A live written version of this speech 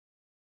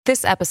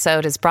This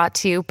episode is brought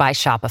to you by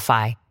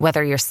Shopify.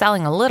 Whether you're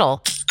selling a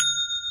little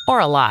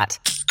or a lot,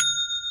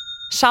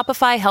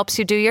 Shopify helps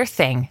you do your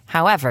thing,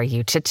 however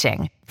you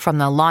cha-ching. From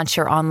the launch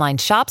your online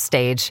shop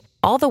stage,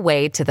 all the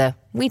way to the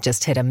we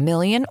just hit 1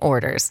 million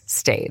orders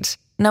stage.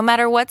 No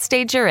matter what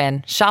stage you're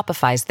in,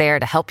 Shopify's there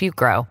to help you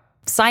grow.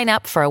 Sign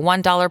up for a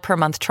 $1 per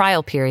month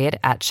trial period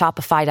at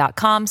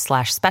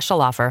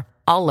shopify.com/special offer,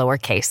 all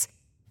lowercase.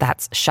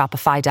 That's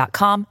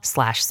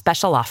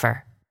shopify.com/special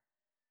offer.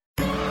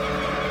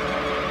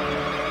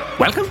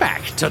 Welcome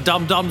back to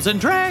Dum-Dums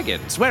and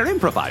Dragons, where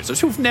improvisers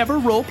who've never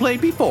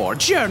role-played before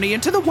journey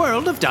into the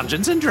world of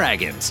Dungeons and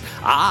Dragons.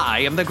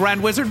 I am the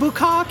Grand Wizard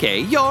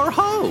Bukake, your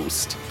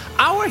host.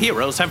 Our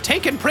heroes have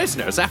taken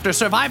prisoners after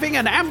surviving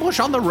an ambush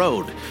on the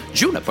road.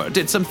 Juniper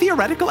did some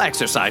theoretical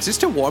exercises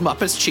to warm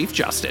up as Chief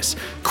Justice.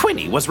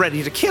 Quinny was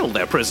ready to kill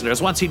their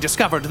prisoners once he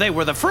discovered they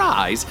were the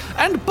Fries.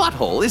 And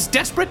Butthole is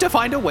desperate to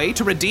find a way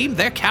to redeem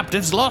their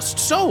captives' lost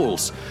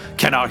souls.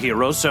 Can our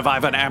heroes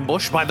survive an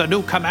ambush by the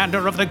new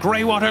commander of the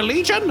Greywater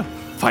Legion?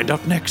 Find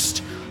out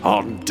next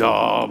on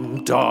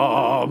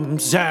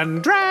Dum-Dums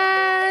and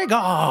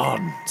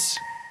Dragons.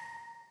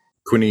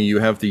 Quinny, you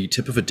have the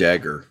tip of a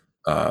dagger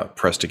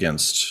pressed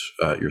against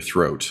your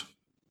throat,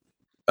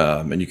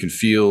 and you can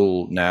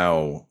feel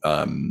now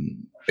a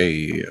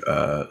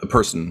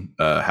person,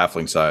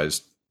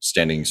 halfling-sized,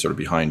 standing sort of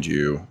behind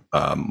you.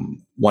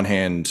 One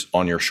hand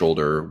on your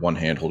shoulder, one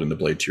hand holding the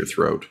blade to your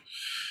throat.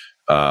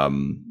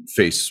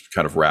 Face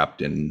kind of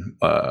wrapped in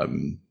a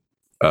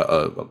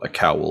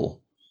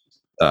cowl,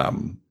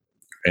 and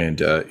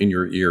in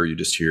your ear you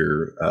just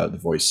hear the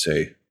voice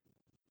say,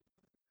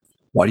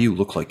 "Why do you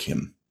look like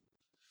him?"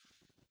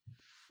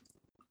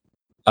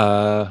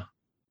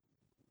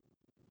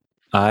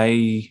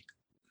 I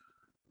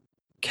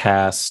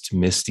cast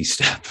Misty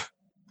Step.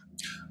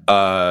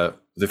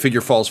 The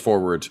figure falls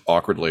forward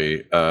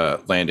awkwardly,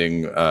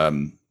 landing,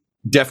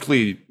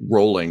 deftly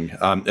rolling,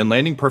 and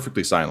landing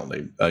perfectly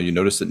silently. You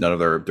notice that none of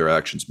their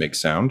actions make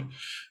sound,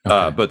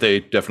 but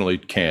they definitely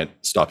can't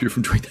stop you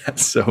from doing that.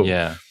 So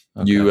yeah,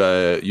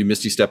 okay. You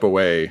Misty Step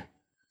away.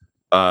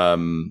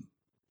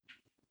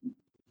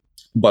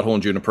 Butthole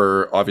and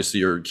Juniper,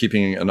 obviously you're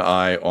keeping an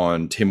eye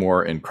on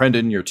Timor and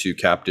Crendon, your two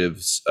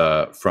captives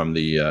from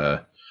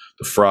the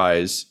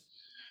Fries.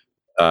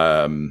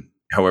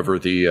 However,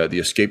 the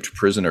escaped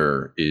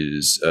prisoner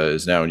is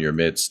now in your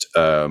midst.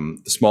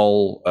 The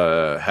small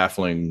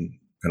halfling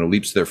kind of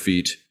leaps to their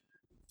feet,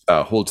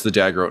 holds the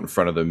dagger out in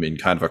front of them in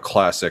kind of a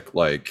classic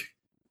like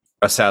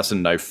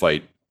assassin knife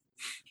fight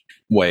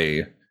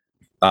way.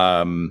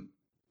 Butthole,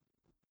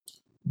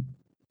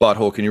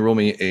 can you roll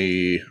me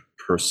a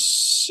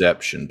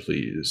perception,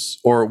 please?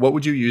 Or what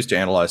would you use to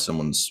analyze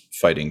someone's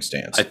fighting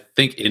stance? I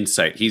think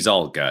insight. He's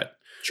all gut.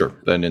 Sure,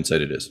 then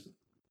insight it is.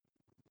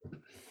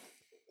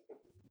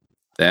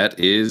 That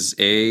is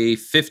a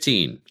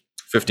 15.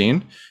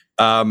 15.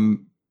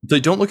 They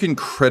don't look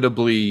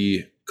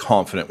incredibly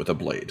confident with a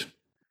blade.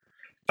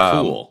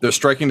 Cool. They're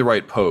striking the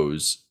right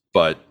pose,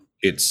 but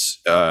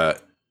it's the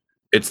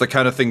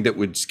kind of thing that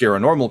would scare a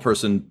normal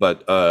person,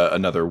 but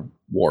another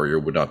warrior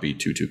would not be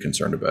too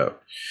concerned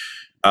about.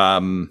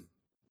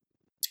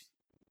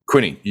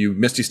 Quinny, you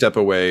Misty Step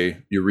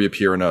away, you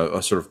reappear in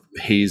a sort of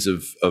haze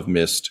of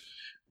mist,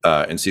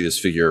 and see this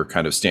figure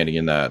kind of standing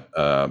in that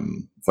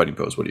fighting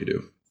pose. What do you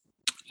do?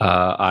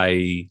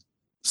 I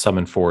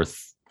summon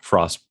forth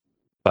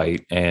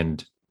Frostbite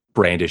and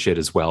brandish it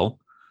as well.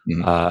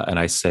 Mm-hmm. And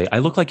I say, I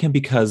look like him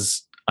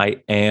because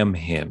I am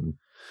him.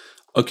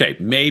 Okay,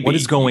 maybe. What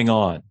is going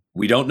on?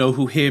 We don't know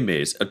who him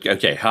is.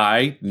 Okay,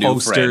 hi, new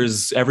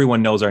posters, friend.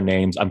 Everyone knows our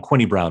names. I'm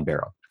Quinny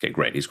Brownbarrow. Okay,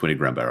 great. He's Quinny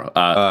Brownbarrow.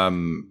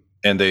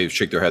 And they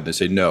shake their head and they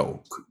say,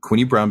 no,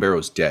 Quinny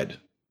Brownbarrow's dead.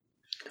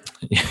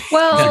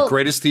 Well, he's the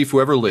greatest thief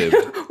who ever lived.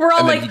 We're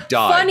all like,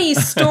 funny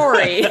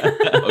story.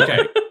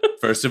 Okay,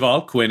 first of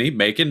all, Quinny,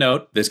 make a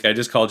note. This guy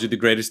just called you the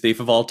greatest thief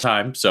of all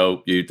time,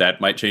 so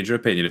that might change your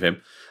opinion of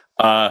him.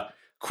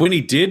 Quinny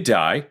did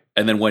die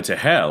and then went to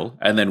hell,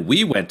 and then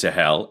we went to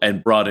hell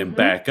and brought him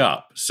back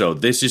up. So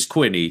this is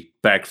Quinny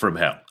back from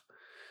hell.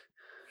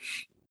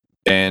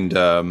 And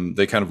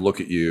they kind of look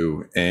at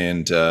you,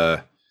 and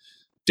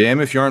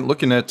damn if you aren't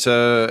looking at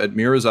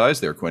Mira's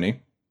eyes there,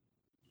 Quinny.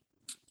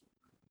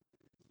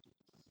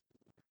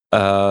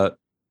 I'm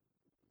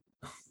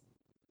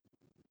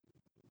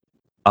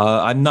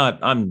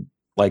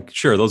like,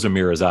 sure, those are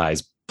Mira's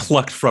eyes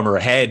plucked from her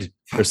head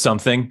or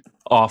something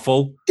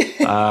awful.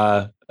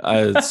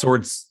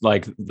 Swords,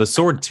 like the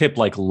sword tip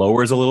like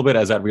lowers a little bit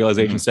as that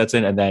realization sets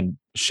in, and then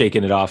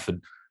shaking it off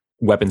and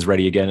weapons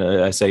ready again.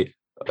 I say,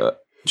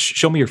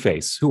 show me your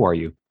face. Who are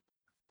you?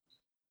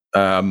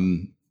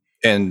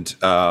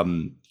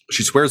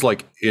 She swears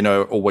like in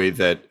a way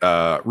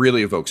that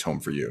really evokes home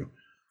for you.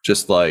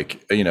 Just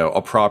like,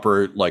 a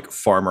proper like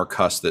farmer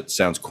cuss that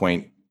sounds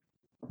quaint,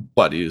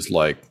 but is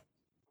like,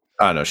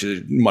 I don't know,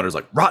 she mutters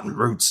like rotten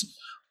roots.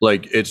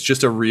 Like it's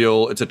just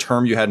it's a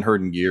term you hadn't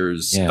heard in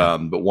years,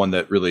 but one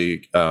that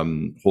really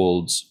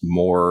holds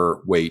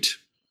more weight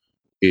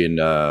in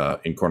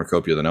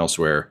cornucopia than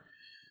elsewhere.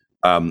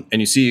 And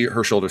you see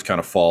her shoulders kind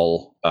of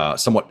fall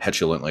somewhat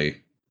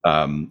petulantly.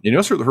 You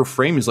notice her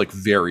frame is like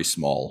very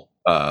small,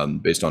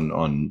 based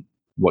on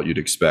what you'd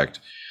expect.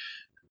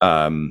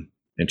 And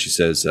she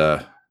says,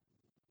 well,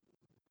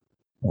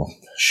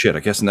 shit, I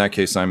guess in that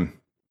case, I'm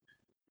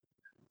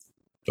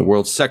the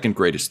world's second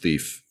greatest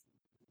thief.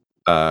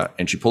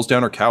 And she pulls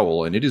down her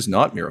cowl, and it is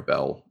not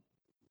Mirabelle.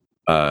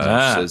 She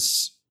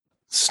says,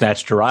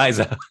 snatched her eyes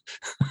out.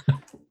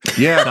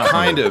 yeah,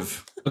 kind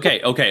of.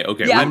 Okay.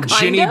 Yeah, I'm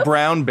Ginny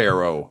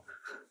Brownbarrow.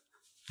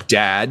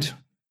 Dad.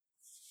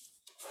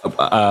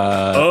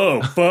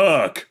 Oh,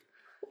 fuck.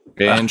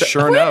 And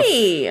sure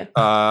Quinny!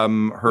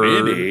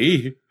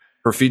 enough,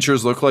 her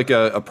features look like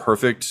a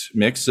perfect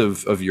mix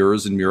of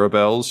yours and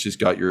Mirabelle's. She's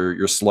got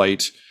your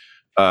slight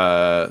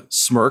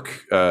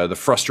smirk, the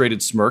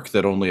frustrated smirk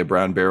that only a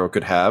brown barrow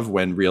could have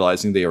when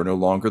realizing they are no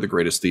longer the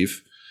greatest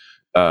thief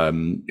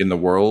in the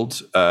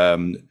world.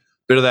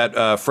 Bit of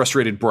that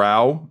frustrated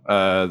brow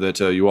that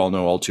you all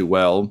know all too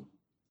well.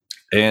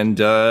 And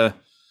this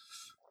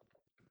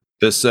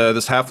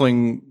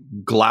halfling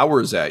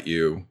glowers at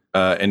you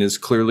and is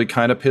clearly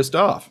kind of pissed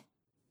off.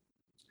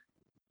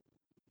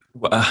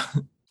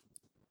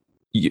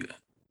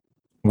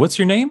 What's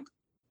your name?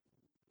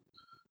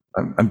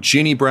 I'm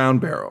Ginny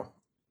Brownbarrow.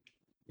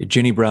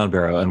 Ginny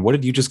Brownbarrow. And what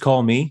did you just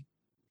call me?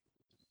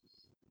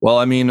 Well,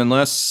 I mean,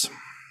 unless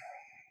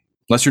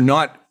you're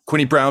not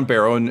Quinny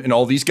Brownbarrow and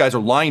all these guys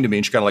are lying to me,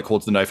 and she kind of like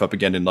holds the knife up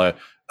again in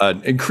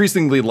an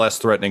increasingly less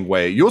threatening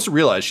way. You also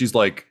realize she's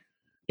like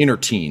in her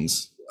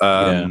teens,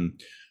 but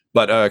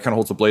kind of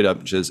holds the blade up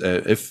and says,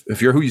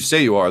 if you're who you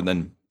say you are,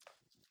 then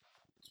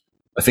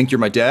I think you're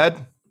my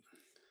dad.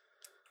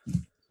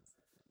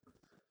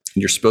 And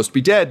you're supposed to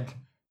be dead.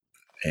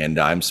 And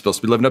I'm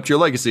supposed to be living up to your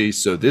legacy.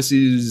 So this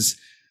is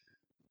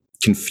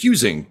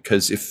confusing,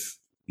 because if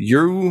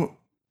you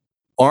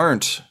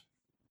aren't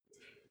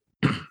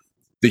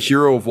the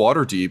hero of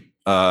Waterdeep, people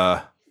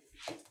are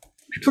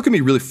gonna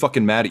be really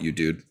fucking mad at you,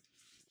 dude.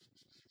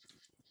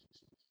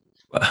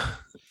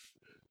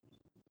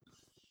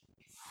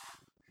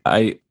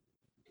 I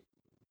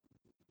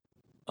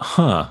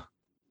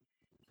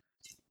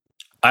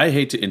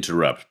hate to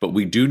interrupt, but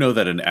we do know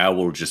that an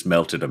owl just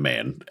melted a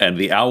man, and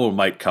the owl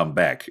might come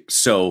back.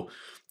 So,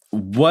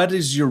 what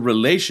is your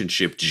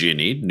relationship,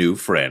 Ginny, new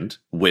friend,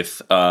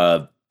 with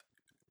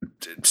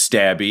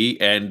Stabby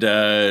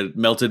and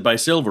Melted by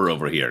Silver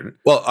over here?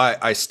 Well,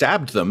 I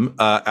stabbed them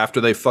after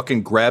they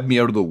fucking grabbed me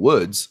out of the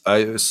woods.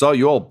 I saw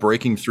you all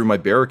breaking through my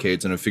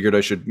barricades, and I figured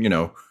I should,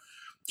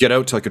 get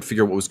out till I could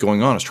figure out what was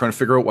going on. I was trying to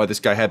figure out why this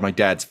guy had my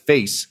dad's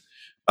face.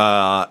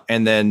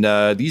 And then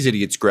these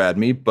idiots grabbed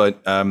me,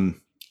 but they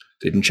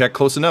didn't check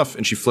close enough.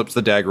 And she flips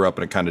the dagger up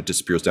and it kind of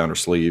disappears down her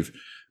sleeve.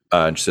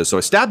 And she says, so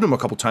I stabbed him a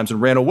couple times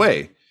and ran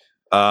away.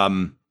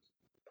 Then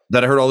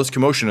I heard all this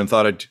commotion and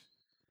thought I'd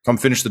come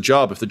finish the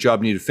job if the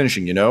job needed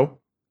finishing,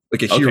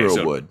 like a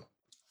hero would.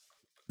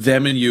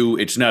 Them and you,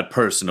 it's not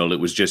personal. It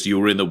was just you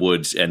were in the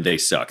woods and they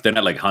suck. They're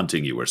not like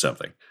hunting you or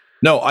something.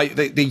 No,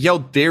 they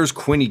yelled, "There's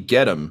Quinny,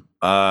 get him!"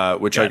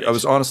 Which I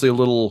was honestly a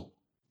little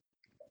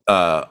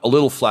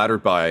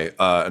flattered by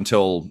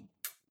until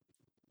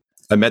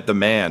I met the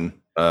man.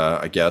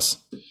 I guess.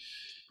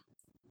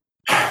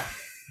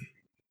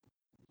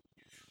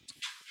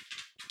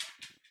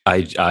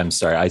 I'm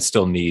sorry. I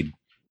still need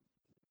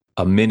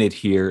a minute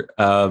here.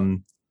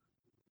 Do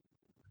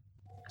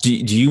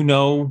you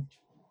know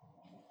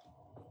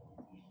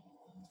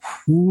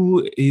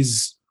who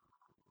is?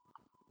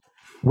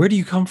 Where do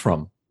you come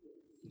from?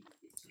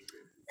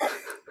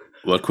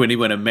 Well, Quinny,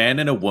 when a man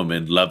and a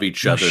woman love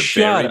each other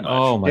very much.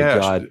 Oh my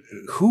God.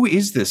 Who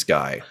is this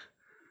guy?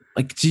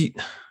 Like,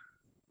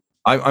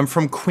 I'm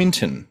from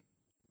Quinton.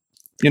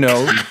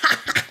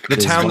 The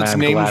town that's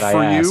named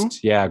for you.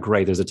 Yeah,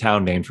 great. There's a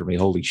town named for me.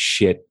 Holy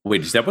shit.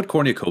 Wait, is that what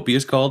Cornucopia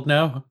is called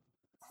now?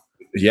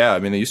 Yeah, I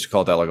mean, they used to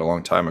call it that like a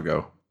long time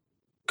ago.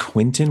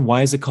 Quinton?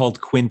 Why is it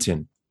called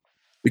Quinton?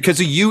 Because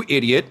of you,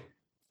 idiot.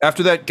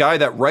 After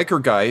that Riker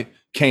guy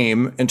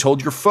came and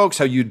told your folks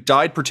how you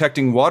died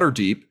protecting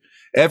Waterdeep,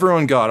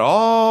 everyone got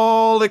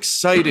all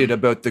excited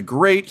about the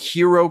great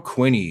hero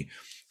Quinny,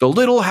 the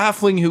little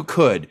halfling who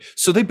could.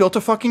 So they built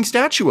a fucking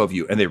statue of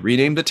you and they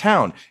renamed the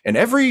town. And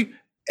every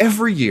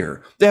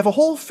year they have a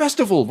whole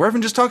festival where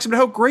everyone just talks about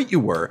how great you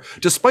were,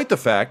 despite the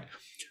fact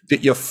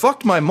that you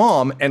fucked my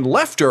mom and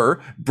left her,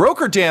 broke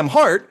her damn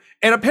heart,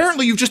 and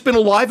apparently you've just been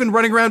alive and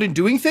running around and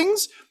doing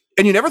things.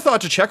 And you never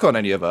thought to check on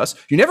any of us.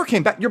 You never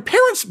came back. Your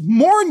parents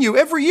mourn you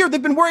every year.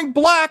 They've been wearing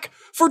black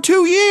for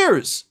 2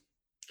 years.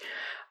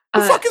 The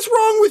fuck is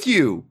wrong with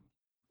you?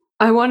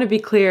 I want to be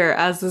clear,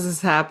 as this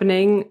is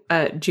happening,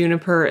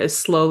 Juniper is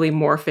slowly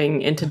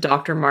morphing into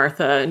Dr.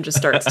 Martha and just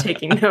starts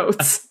taking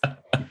notes.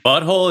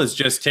 Butthole is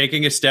just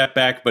taking a step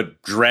back,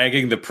 but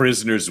dragging the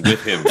prisoners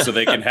with him so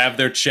they can have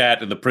their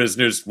chat and the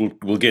prisoners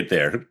will get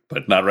there,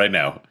 but not right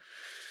now.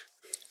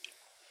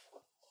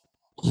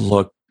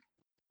 Look,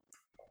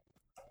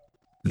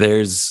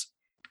 there's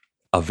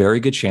a very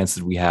good chance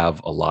that we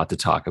have a lot to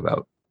talk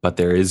about, but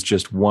there is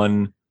just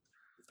one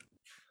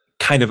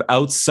kind of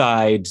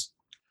outside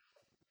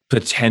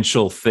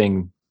potential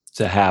thing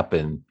to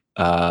happen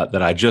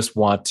that I just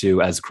want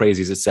to, as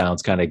crazy as it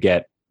sounds, kind of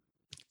get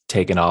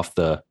taken off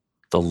the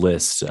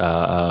list.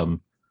 You're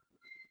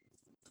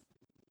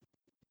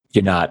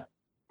not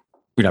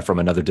from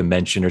another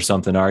dimension or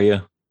something, are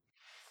you?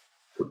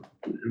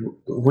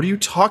 What are you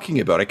talking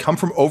about? I come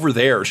from over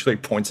there. She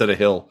like points at a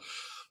hill.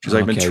 She's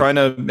like, I've been trying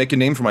to make a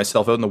name for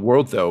myself out in the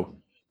world, though.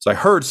 So I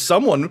heard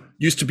someone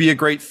used to be a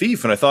great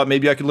thief, and I thought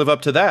maybe I could live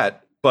up to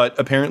that. But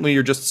apparently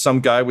you're just some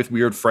guy with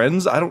weird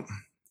friends.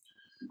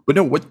 But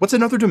no, what's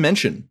another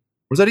dimension?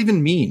 What does that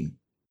even mean?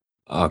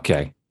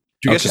 Okay.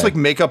 Do you guys just like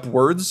make up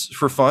words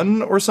for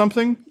fun or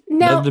something?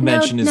 Now,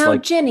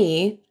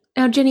 Ginny,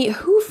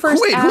 who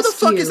first Wait, asked who the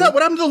fuck you? is that?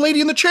 What happened to the lady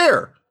in the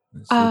chair?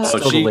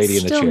 Still the lady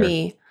in the chair.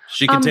 Me.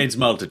 She contains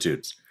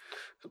multitudes.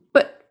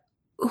 But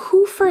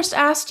who first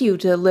asked you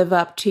to live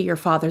up to your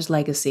father's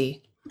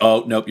legacy?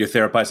 Oh, nope. You're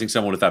therapizing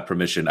someone without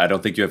permission. I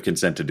don't think you have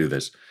consent to do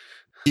this.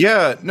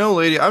 Yeah, no,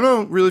 lady. I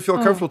don't really feel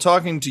comfortable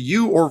talking to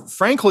you or,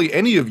 frankly,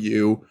 any of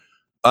you.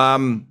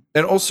 And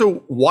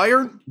also, why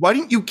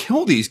didn't you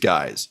kill these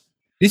guys?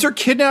 These are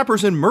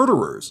kidnappers and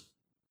murderers.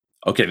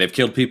 Okay, they've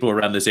killed people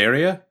around this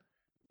area?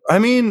 I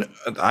mean,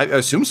 I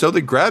assume so. They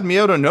grabbed me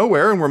out of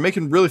nowhere and were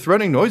making really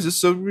threatening noises,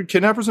 so we're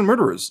kidnappers and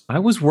murderers. I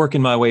was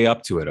working my way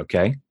up to it,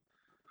 okay?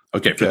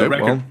 Okay, for the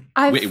record,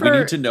 well, we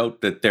need to note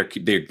that they're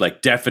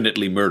like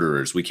definitely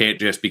murderers. We can't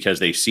just because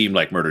they seem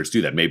like murderers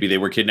do that. Maybe they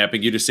were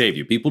kidnapping you to save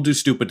you. People do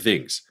stupid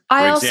things.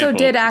 I also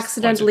did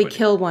accidentally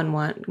kill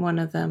one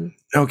of them.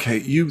 Okay,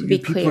 you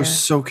people are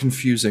so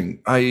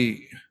confusing. You're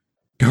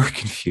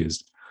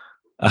confused.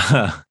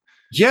 Yeah,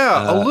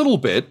 a little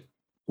bit.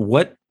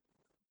 What?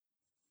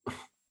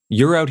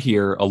 You're out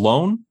here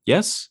alone?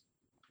 Yes?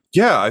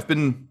 Yeah, I've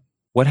been...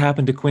 What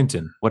happened to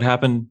Quentin? What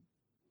happened?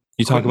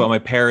 You talk about my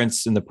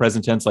parents in the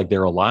present tense like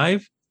they're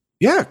alive?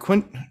 Yeah,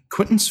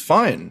 Quentin's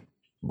fine.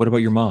 What about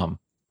your mom?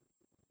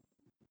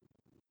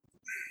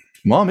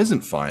 Mom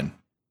isn't fine.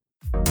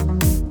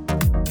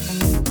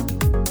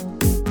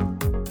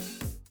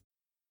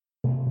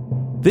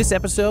 This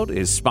episode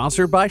is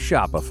sponsored by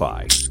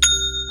Shopify.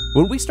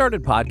 When we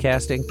started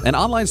podcasting, an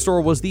online store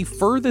was the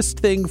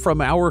furthest thing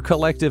from our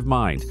collective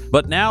mind.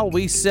 But now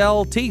we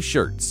sell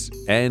t-shirts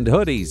and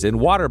hoodies and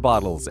water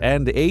bottles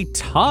and a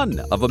ton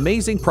of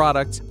amazing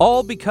products,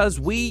 all because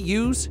we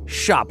use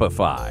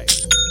Shopify.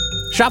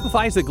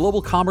 Shopify is a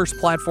global commerce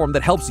platform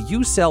that helps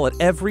you sell at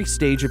every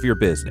stage of your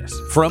business.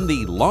 From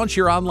the launch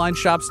your online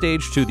shop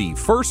stage to the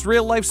first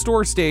real life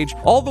store stage,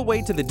 all the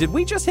way to the did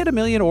we just hit 1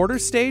 million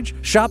orders stage?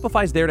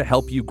 Shopify's there to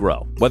help you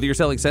grow. Whether you're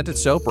selling scented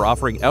soap or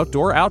offering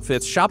outdoor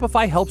outfits,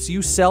 Shopify helps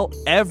you sell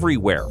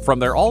everywhere. From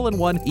their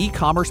all-in-one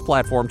e-commerce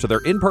platform to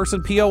their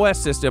in-person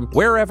POS system,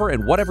 wherever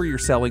and whatever you're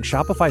selling,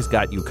 Shopify's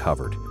got you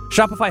covered.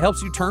 Shopify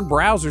helps you turn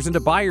browsers into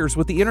buyers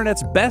with the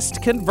internet's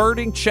best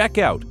converting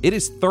checkout. It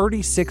is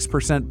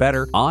 36%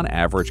 better on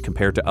average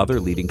compared to other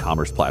leading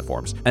commerce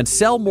platforms. And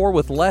sell more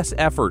with less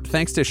effort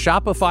thanks to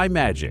Shopify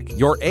Magic,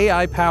 your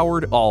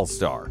AI-powered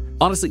all-star.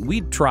 Honestly, we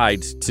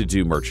tried to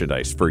do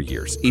merchandise for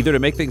years, either to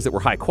make things that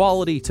were high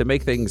quality, to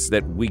make things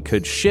that we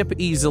could ship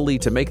easily,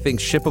 to make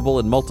things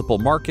shippable in multiple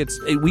markets.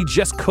 We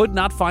just could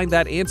not find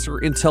that answer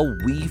until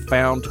we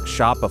found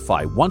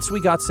Shopify. Once we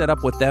got set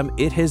up with them,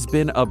 it has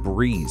been a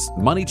breeze.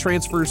 Money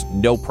transfers,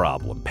 no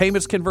problem.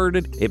 Payments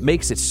converted, it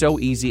makes it so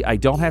easy. I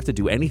don't have to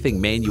do anything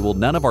manual.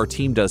 None of our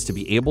team does to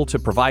be able to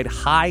provide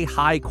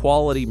high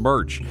quality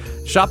merch.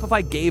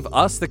 Shopify gave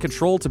us the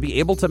control to be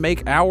able to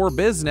make our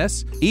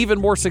business even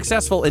more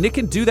successful, and it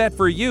can do that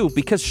for you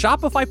because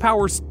Shopify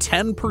powers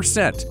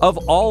 10% of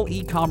all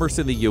e-commerce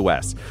in the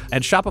US.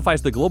 And Shopify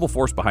is the global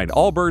force behind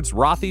Allbirds,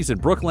 Rothy's,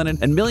 and Brooklinen,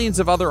 and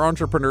millions of other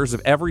entrepreneurs of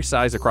every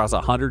size across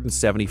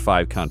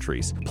 175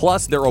 countries.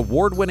 Plus, their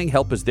award-winning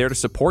help is there to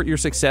support your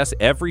success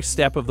every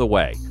step of the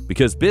way.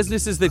 Because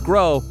businesses that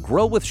grow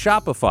with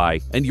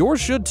Shopify, and yours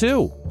should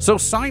too. So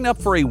sign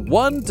up for a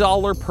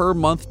 $1 per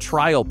month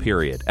trial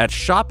period at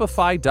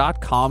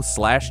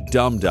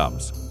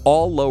shopify.com/dumdums.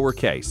 All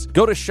lowercase.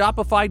 Go to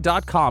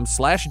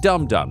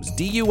shopify.com/dumdums,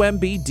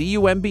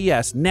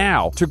 DUMBDUMBS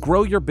now to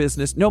grow your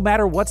business no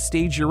matter what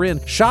stage you're in.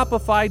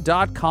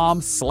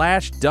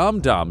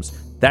 Shopify.com/dumdums.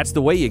 That's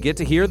the way you get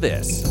to hear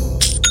this.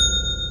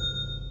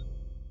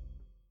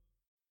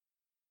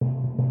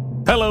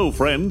 Hello,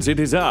 friends. It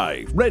is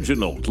I,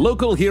 Reginald,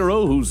 local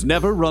hero who's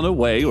never run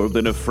away or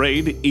been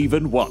afraid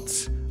even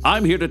once.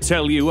 I'm here to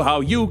tell you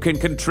how you can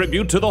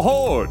contribute to the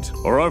Horde,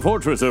 or our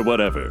fortress or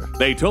whatever.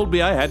 They told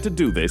me I had to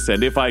do this,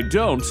 and if I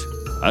don't,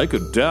 I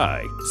could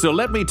die. So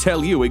let me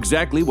tell you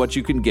exactly what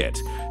you can get.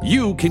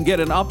 You can get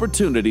an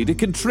opportunity to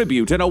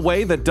contribute in a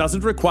way that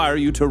doesn't require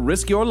you to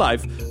risk your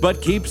life, but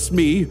keeps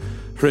me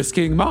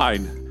risking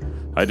mine.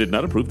 I did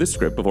not approve this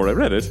script before I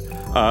read it.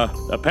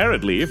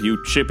 Apparently, if you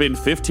chip in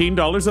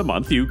 $15 a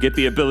month, you get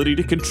the ability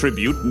to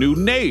contribute new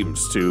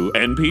names to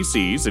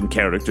NPCs and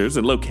characters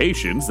and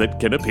locations that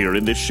can appear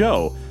in this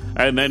show.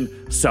 And then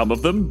some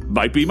of them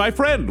might be my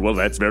friend. Well,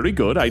 that's very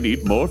good. I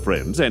need more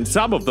friends. And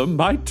some of them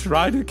might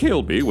try to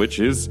kill me, which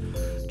is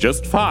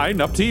just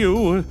fine. Up to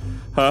you.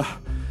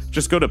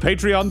 Just go to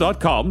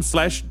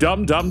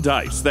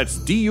patreon.com/dumdumdice. That's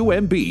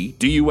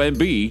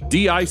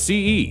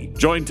DUMBDICE.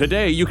 Join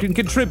today, you can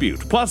contribute.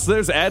 Plus,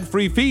 there's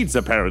ad-free feeds,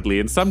 apparently,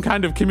 in some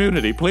kind of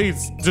community.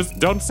 Please, just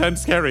don't send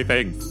scary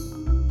things.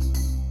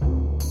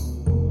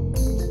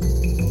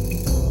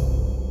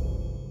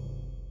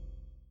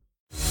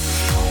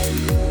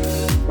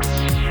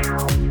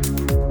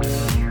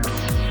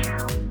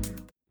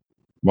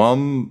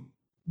 Mom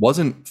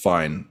wasn't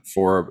fine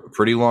for a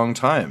pretty long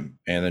time,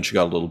 and then she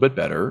got a little bit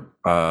better,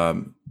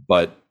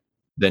 but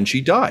then she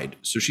died.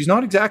 So she's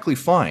not exactly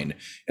fine.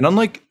 And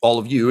unlike all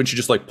of you, and she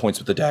just like points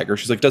with the dagger,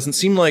 she's like, doesn't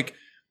seem like,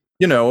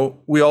 you know,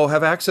 we all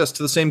have access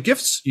to the same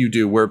gifts you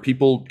do, where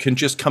people can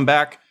just come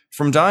back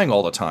from dying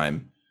all the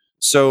time.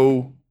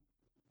 So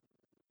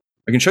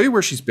I can show you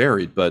where she's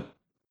buried, but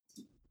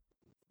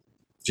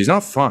she's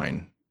not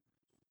fine.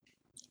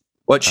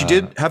 But she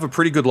did have a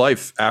pretty good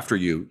life after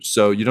you,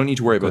 so you don't need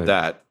to worry about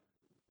that.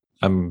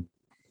 I'm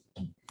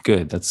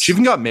good. She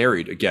even got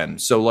married again.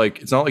 So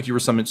like, it's not like you were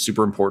something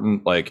super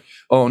important, like,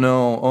 oh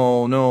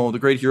no, the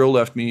great hero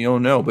left me, oh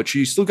no. But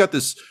she still got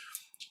this,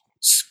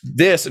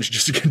 and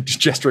she's just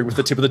gesturing with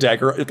the tip of the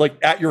dagger, like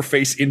at your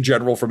face in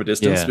general from a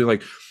distance, being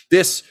like,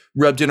 this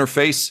rubbed in her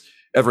face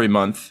every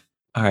month.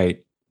 All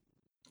right,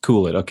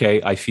 cool it,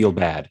 okay? I feel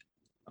bad,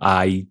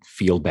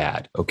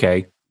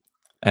 okay?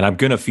 And I'm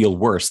going to feel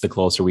worse the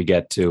closer we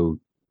get to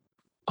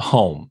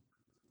home.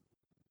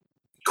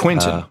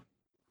 Quinton,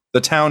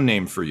 the town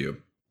name for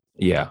you.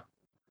 Yeah.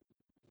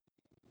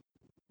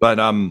 But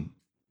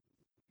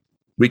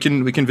we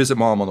can visit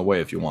Mom on the way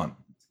if you want.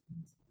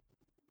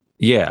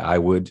 Yeah, I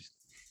would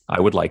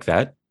like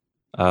that.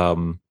 I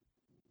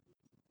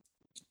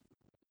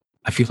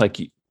feel like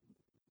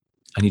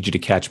I need you to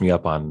catch me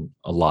up on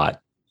a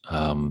lot.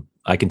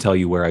 I can tell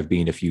you where I've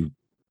been if you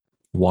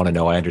want to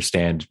know. I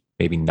understand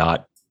maybe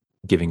not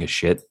giving a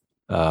shit.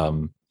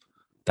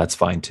 That's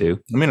fine too.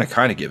 I mean, I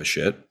kind of give a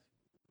shit,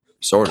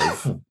 sort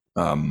of.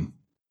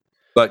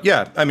 But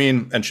yeah, I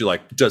mean, and she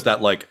like does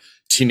that like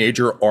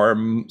teenager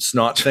arm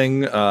snot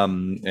thing,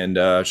 and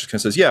she kind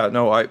of says, "Yeah,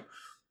 no,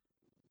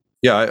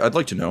 I'd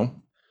like to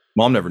know.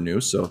 Mom never knew,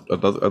 so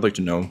I'd like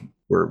to know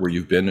where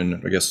you've been,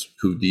 and I guess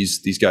who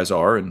these guys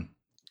are." And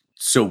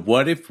so,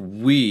 what if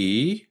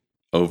we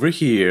over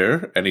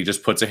here, and he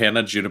just puts a hand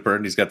on Juniper,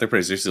 and he's got the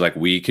prisoners. He's like,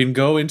 we can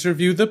go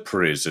interview the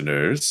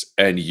prisoners,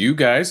 and you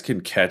guys can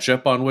catch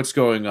up on what's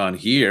going on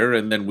here,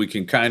 and then we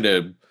can kind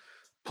of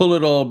pull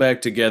it all back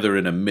together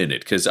in a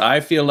minute, because I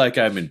feel like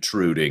I'm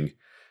intruding,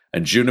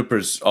 and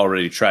Juniper's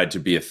already tried to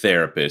be a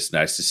therapist.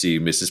 Nice to see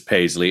you, Mrs.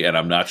 Paisley, and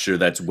I'm not sure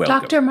that's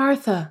welcome.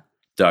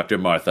 Dr.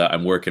 Martha,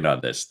 I'm working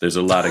on this. There's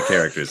a lot of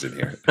characters in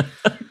here.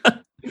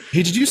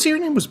 Hey, did you say your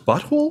name was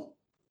Butthole?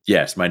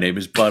 Yes, my name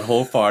is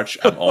Butthole Farch.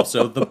 I'm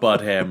also the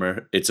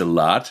Butthammer. It's a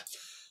lot.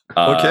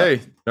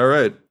 Okay, all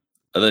right.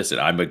 Listen,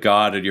 I'm a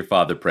god and your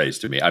father prays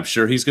to me. I'm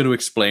sure he's going to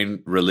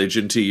explain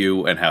religion to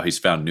you and how he's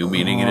found new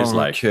meaning in his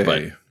life.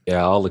 But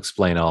yeah, I'll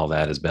explain all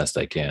that as best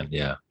I can.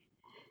 Yeah.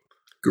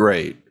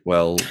 Great.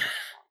 Well,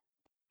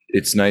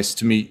 it's nice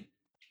to meet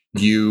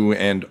you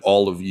and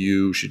all of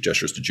you. She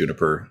gestures to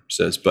Juniper,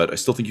 says, but I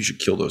still think you should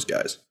kill those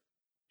guys.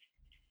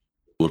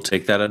 We'll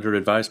take that under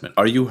advisement.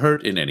 Are you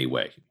hurt in any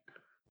way?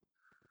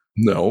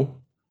 No.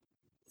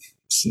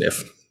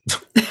 Sniff.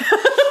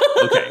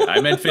 Okay, I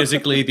meant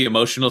physically. The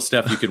emotional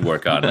stuff you can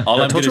work on. All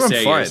I'm going to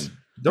say is,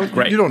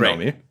 you don't know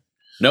me.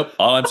 Nope.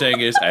 All I'm saying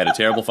is, I had a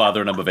terrible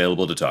father, and I'm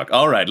available to talk.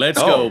 All right, let's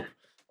go,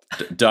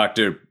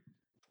 Dr.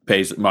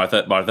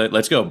 Martha.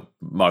 Let's go,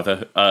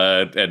 Martha.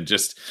 And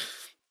just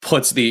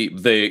puts the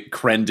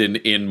Crendon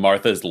in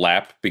Martha's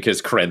lap,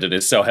 because Crendon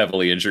is so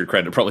heavily injured.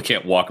 Crendon probably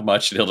can't walk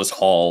much, and he'll just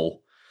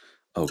haul.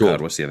 Oh cool.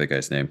 God, what's the other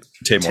guy's name?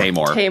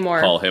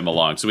 Tamor. Haul him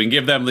along, so we can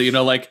give them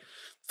like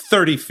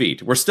 30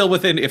 feet. We're still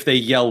within. If they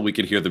yell, we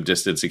can hear them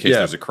distance in case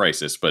there's a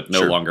crisis, but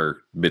no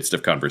longer midst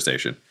of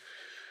conversation.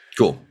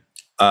 Cool.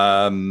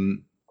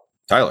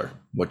 Tyler,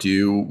 what do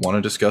you want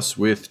to discuss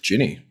with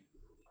Ginny?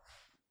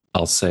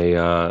 I'll say,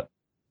 all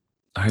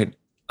right,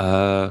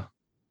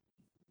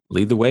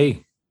 lead the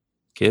way,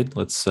 kid.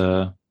 Let's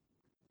go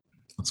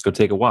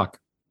take a walk.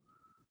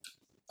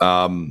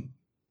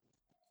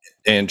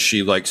 And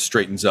she like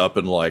straightens up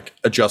and like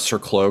adjusts her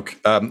cloak.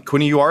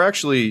 Quinny, you are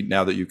actually,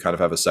 now that you kind of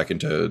have a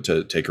second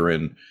to take her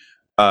in,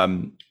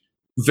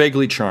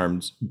 vaguely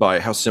charmed by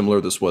how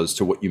similar this was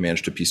to what you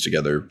managed to piece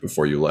together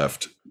before you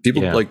left.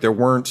 People like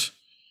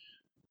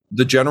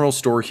the general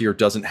store here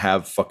doesn't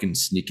have fucking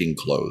sneaking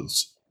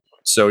clothes.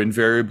 So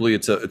invariably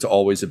it's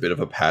always a bit of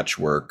a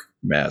patchwork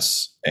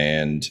mess.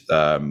 And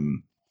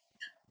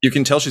you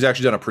can tell she's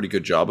actually done a pretty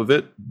good job of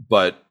it,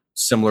 but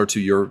similar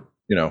to your,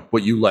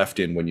 what you left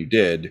in when you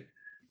did,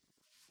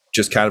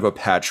 just kind of a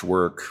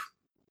patchwork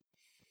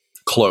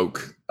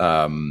cloak.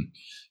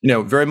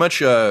 Very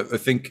much, I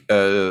think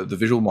the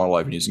visual model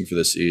I've been using for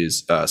this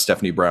is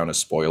Stephanie Brown as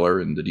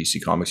Spoiler in the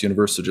DC Comics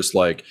universe. So just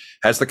like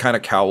has the kind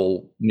of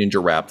cowl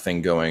ninja wrap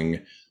thing going,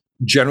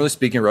 Generally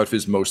speaking, Rutf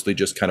is mostly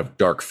just kind of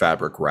dark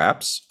fabric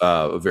wraps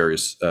of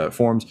various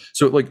forms.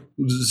 So like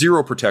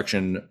zero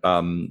protection,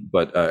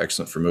 but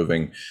excellent for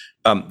moving.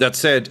 That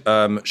said,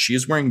 she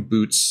is wearing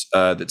boots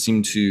that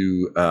seem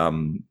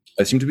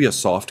to be a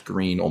soft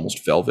green,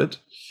 almost velvet.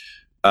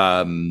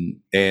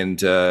 And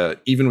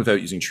even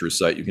without using True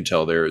Sight, you can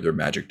tell they're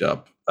magicked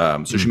up.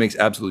 So she makes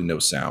absolutely no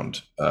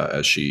sound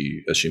as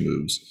she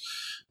moves.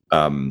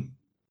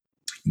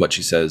 But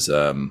she says,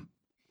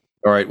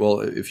 all right, well,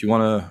 if you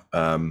want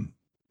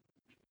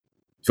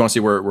to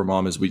see where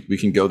Mom is, we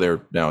can go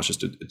there now. It's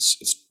just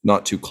it's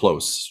not too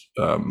close.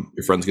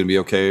 Your friend's gonna be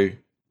okay.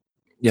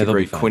 Yeah, they'll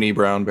great be fine. Quinny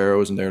Brown Barrow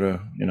isn't there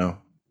to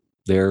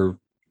They're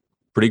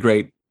pretty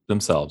great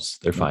themselves.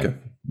 They're fine. Okay.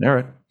 All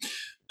right.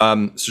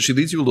 So she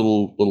leads you a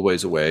little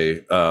ways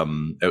away,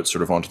 out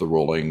sort of onto the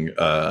rolling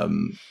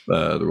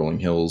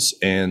hills,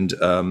 and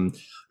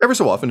every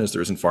so often, as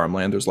there is in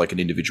farmland, there's like an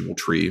individual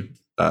tree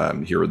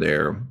here or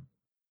there.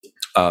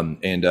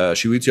 And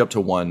she leads you up to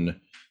one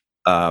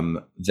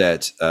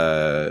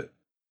that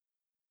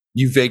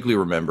you vaguely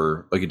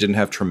remember, like it didn't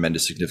have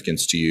tremendous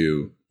significance to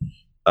you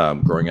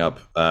growing up.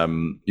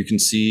 You can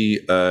see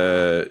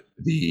the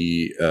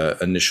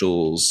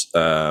initials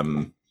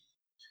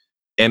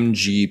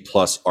MG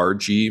plus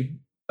RG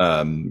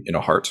in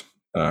a heart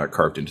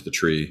carved into the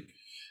tree,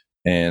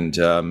 and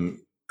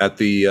at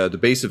the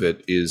base of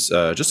it is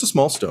just a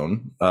small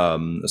stone,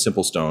 a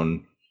simple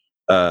stone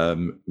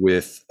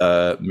with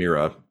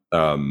Mira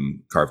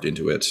carved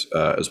into it,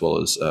 as well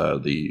as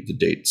the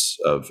dates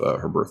of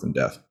her birth and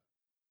death.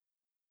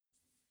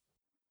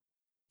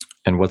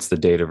 And what's the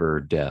date of her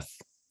death?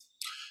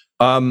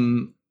 A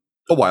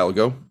while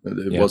ago.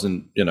 It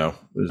wasn't, it's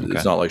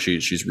Okay. not like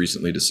she's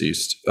recently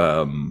deceased.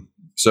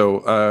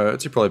 So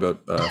I'd say probably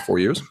about 4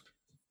 years.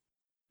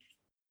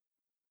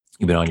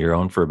 You've been on your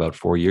own for about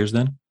 4 years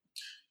then?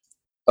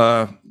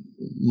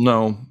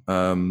 No.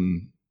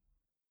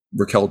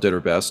 Raquel did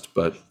her best,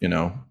 but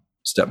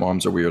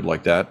stepmoms are weird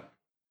like that.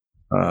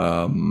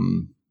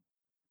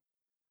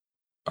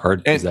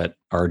 Is that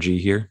RG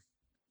here?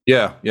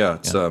 Yeah,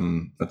 it's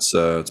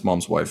it's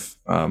Mom's wife.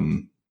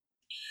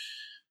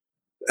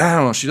 I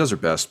don't know, she does her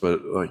best,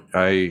 but like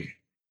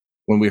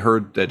when we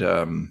heard that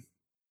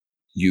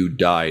you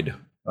died,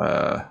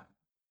 it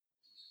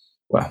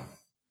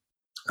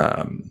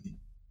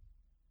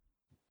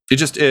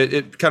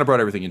kind of brought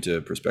everything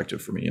into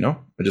perspective for me. I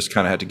just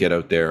kind of had to get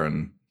out there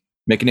and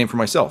make a name for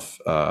myself.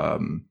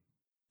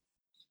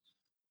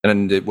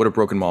 And it would have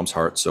broken Mom's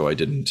heart, so I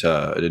didn't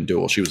do it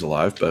while she was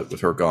alive. But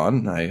with her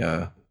gone,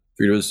 I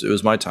figured it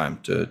was my time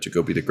to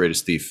go be the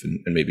greatest thief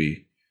and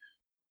maybe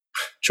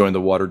join the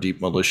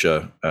Waterdeep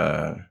militia,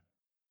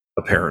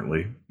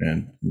 apparently,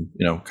 and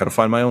kind of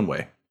find my own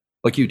way,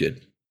 like you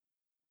did.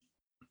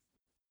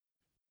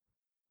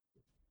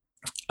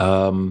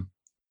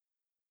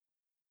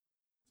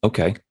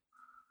 Okay.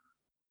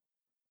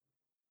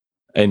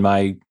 And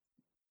my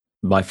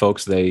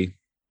folks, they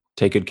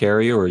take good care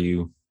of you, or are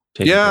you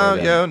taking care of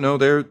them? Yeah, no,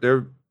 they're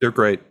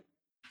great.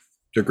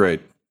 They're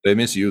great. They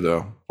miss you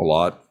though a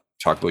lot.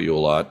 Talk about you a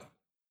lot.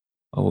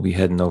 Oh, we'll be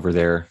heading over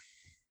there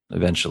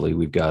eventually.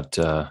 We've got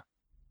I'm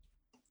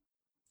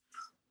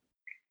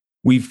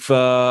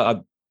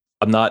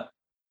not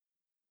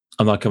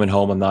coming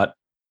home. I'm not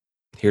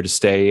here to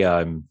stay.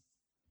 I'm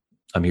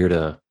here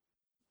to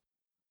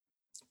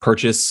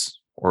purchase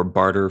or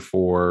barter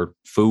for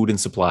food and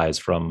supplies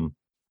from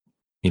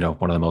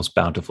one of the most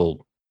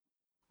bountiful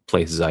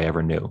places I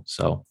ever knew.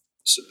 So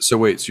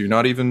wait, so you're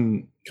not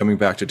even coming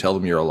back to tell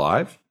them you're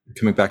alive? You're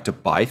coming back to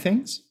buy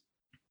things?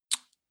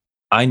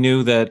 I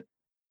knew that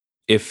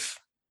if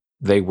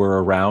they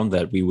were around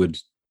that we would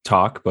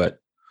talk, but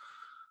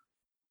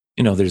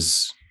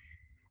there's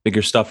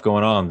bigger stuff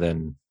going on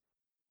than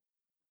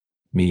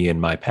me and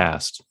my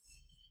past.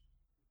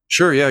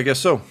 Sure, yeah, I guess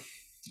so.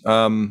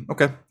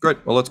 Okay,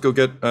 great. Well, let's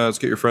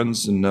get your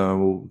friends, and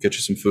we'll get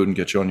you some food and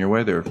get you on your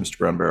way there, Mr.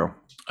 Brown Barrow.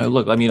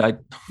 Look, I mean, I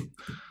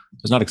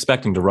was not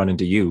expecting to run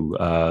into you.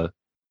 I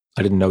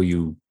didn't know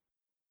you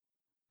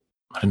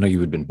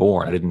had been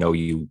born. I didn't know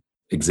you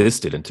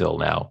existed until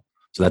now.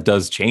 So that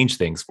does change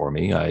things for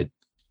me. I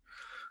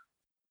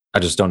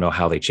just don't know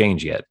how they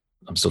change yet.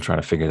 I'm still trying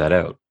to figure that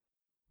out.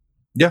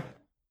 Yeah.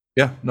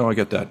 No, I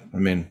get that. I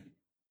mean,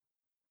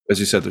 as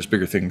you said, there's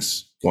bigger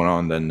things going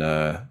on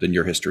than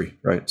your history,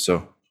 right?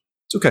 So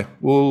it's okay.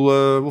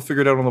 We'll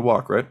figure it out on the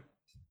walk, right?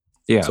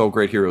 Yeah, it's all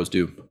great heroes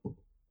do.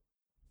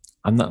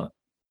 I'm not.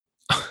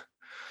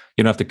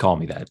 You don't have to call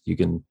me that. You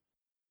can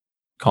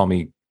call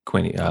me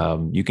Quinny.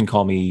 You can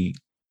call me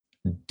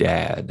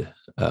Dad.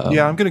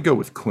 Yeah, I'm going to go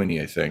with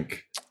Quinny, I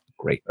think.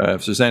 Great.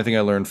 If there's anything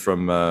I learned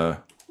from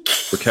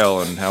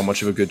Raquel and how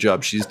much of a good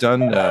job she's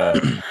done,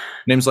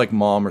 names like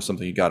Mom or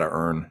something you got to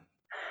earn.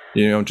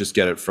 You don't just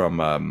get it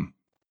from,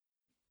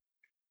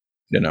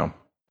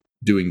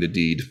 doing the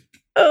deed.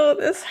 Oh,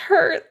 this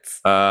hurts.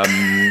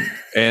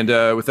 And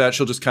with that,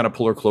 she'll just kind of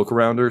pull her cloak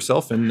around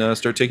herself and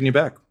start taking you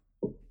back.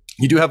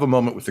 You do have a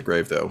moment with the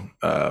grave, though.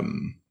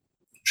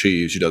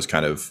 She does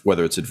kind of,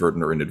 whether it's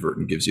advertent or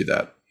inadvertent, gives you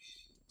that.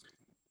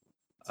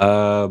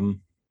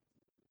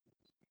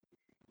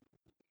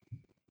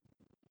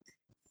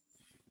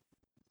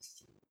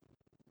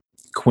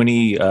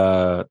 Quinny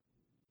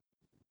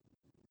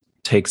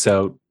takes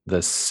out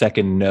the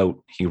second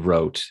note he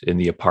wrote in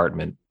the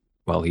apartment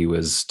while he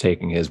was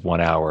taking his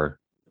 1 hour,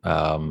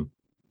 and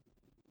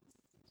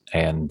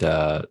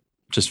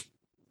just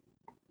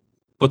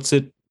puts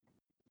it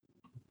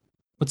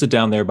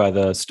down there by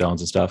the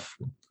stones and stuff.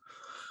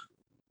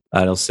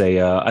 And he'll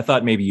say, I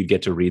thought maybe you'd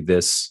get to read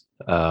this.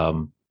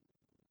 I'm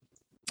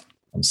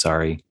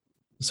sorry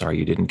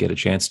you didn't get a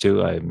chance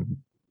to. I'm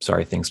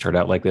sorry things turned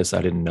out like this.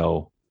 I didn't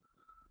know.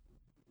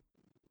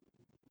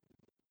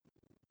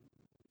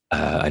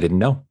 I didn't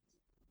know.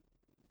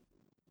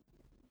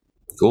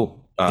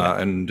 Cool.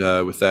 And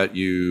with that,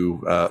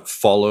 you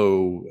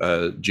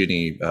follow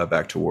Ginny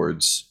back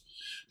towards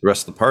the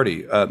rest of the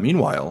party.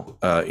 Meanwhile,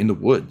 in the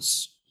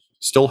woods,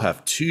 still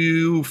have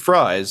 2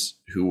 fries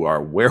who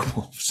are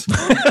werewolves.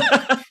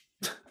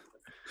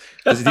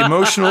 As the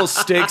emotional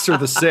stakes are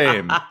the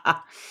same,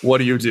 what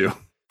do you do?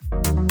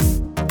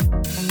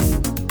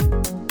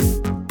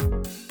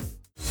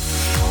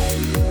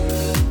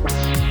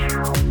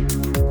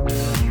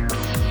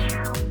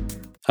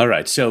 All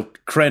right, so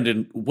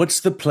Crendon, what's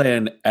the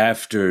plan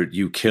after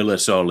you kill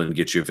us all and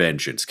get your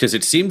vengeance? Because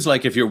it seems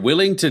like if you're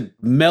willing to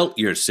melt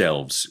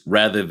yourselves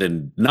rather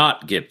than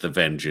not get the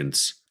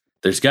vengeance,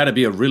 there's got to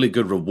be a really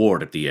good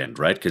reward at the end,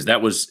 right? Because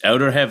that was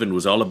Outer Heaven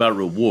was all about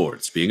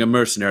rewards. Being a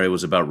mercenary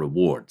was about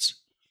rewards.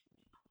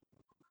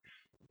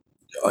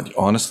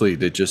 Honestly,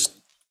 we just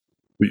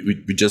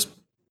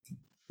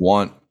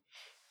want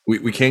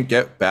we can't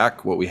get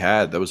back what we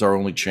had. That was our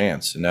only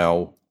chance, and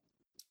now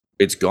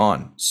it's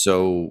gone.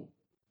 So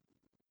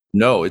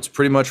no, it's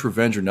pretty much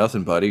revenge or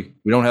nothing, buddy.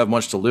 We don't have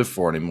much to live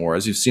for anymore.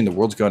 As you've seen, the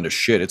world's gone to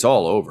shit. It's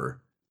all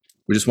over.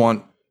 We just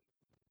want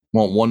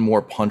one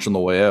more punch on the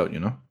way out,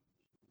 you know?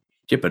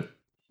 Yeah, but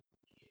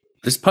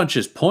this punch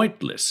is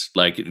pointless.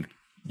 Like,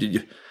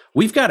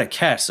 we've got a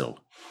castle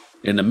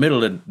in the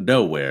middle of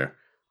nowhere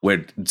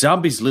where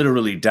zombies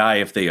literally die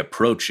if they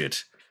approach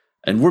it.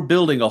 And we're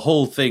building a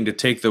whole thing to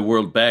take the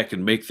world back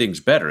and make things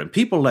better. And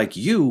people like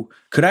you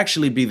could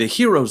actually be the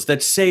heroes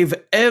that save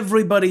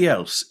everybody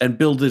else and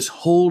build this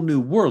whole new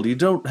world. You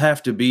don't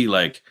have to be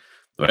like,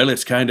 well,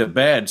 it's kind of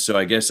bad, so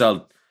I guess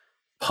I'll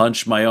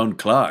punch my own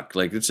clock.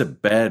 Like, it's a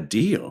bad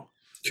deal.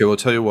 Okay, well, I'll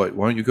tell you what.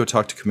 Why don't you go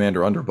talk to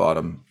Commander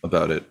Underbottom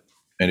about it?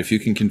 And if you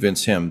can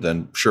convince him,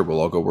 then sure,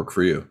 we'll all go work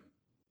for you.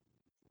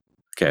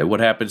 Okay, what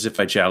happens if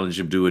I challenge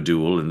him to a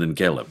duel and then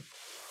kill him?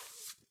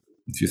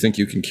 If you think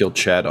you can kill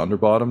Chad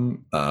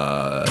Underbottom,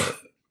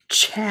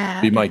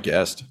 Chad, be my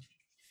guest.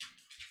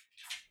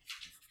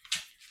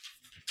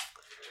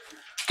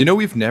 You know,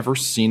 we've never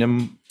seen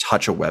him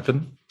touch a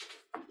weapon.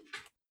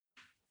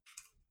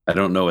 I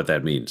don't know what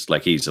that means.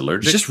 Like he's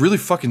allergic? He's just really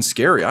fucking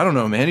scary. I don't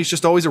know, man. He's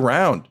just always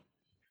around.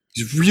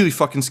 He's really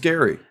fucking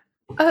scary.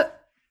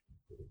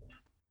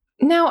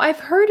 Now, I've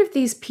heard of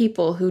these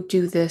people who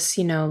do this,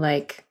 you know,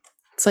 like,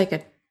 it's like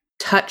a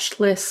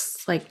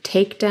touchless, like,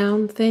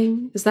 takedown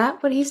thing. Is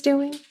that what he's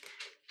doing?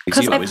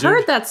 Because I've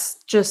heard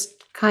that's just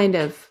kind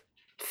of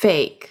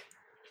fake.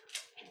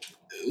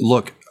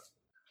 Look,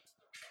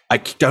 I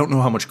don't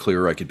know how much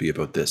clearer I could be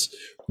about this.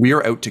 We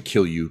are out to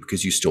kill you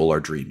because you stole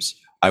our dreams.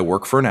 I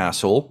work for an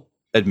asshole,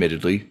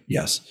 admittedly,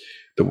 yes.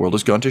 The world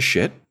has gone to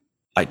shit.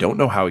 I don't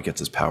know how he gets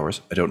his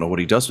powers. I don't know what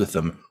he does with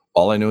them.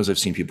 All I know is I've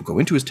seen people go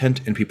into his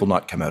tent and people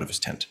not come out of his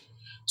tent.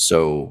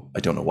 So I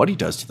don't know what he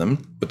does to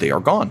them, but they are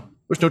gone.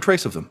 There's no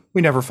trace of them.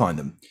 We never find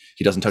them.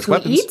 He doesn't touch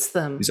weapons. He eats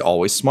them. He's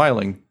always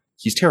smiling.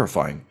 He's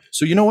terrifying.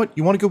 So you know what?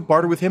 You want to go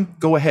barter with him?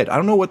 Go ahead. I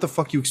don't know what the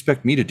fuck you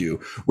expect me to do.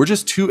 We're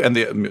just two, and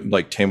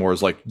Tamor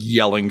is like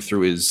yelling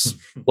through his,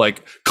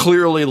 like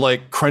clearly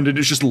like Crendon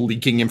is just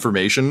leaking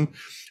information,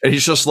 and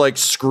he's just like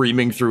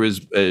screaming through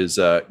his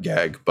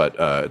gag, but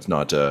it's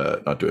not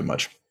doing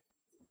much.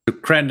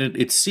 Crendon,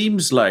 it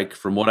seems like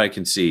from what I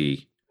can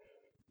see,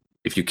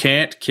 if you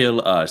can't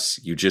kill us,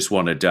 you just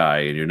want to die,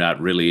 and you're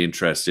not really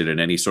interested in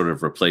any sort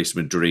of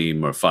replacement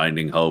dream or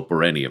finding hope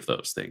or any of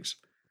those things.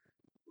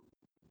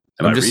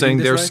 I'm just saying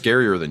they're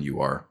scarier than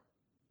you are.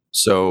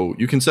 So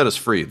you can set us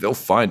free. They'll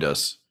find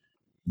us.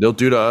 They'll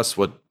do to us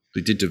what they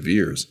did to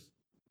Veers.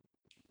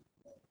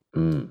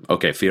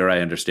 Okay, fear I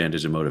understand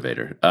is a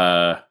motivator.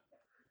 I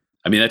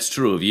mean, that's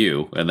true of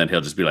you. And then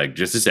he'll just be like,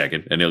 just a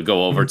second. And he'll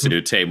go over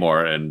to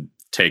Tamor and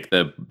take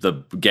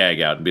the gag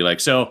out and be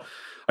like, so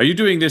are you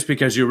doing this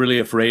because you're really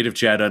afraid of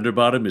Chad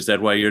Underbottom? Is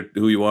that why you're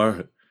who you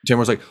are?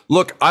 Tamor's like,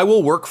 look, I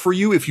will work for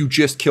you if you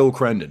just kill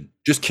Crendon.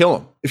 Just kill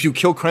him. If you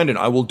kill Crendon,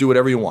 I will do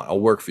whatever you want. I'll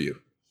work for you.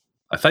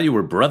 I thought you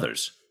were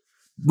brothers.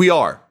 We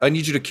are. I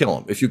need you to kill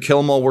him. If you kill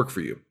him, I'll work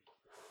for you.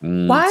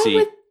 Why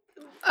would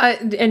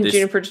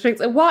Juniper just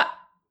thinks,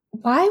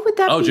 why would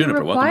that be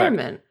Juniper, a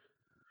requirement?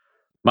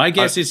 My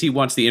guess is he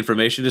wants the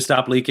information to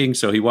stop leaking,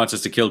 so he wants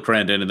us to kill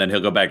Crendon, and then he'll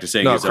go back to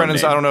saying his own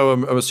Crendon's, name. I don't know,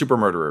 I'm a super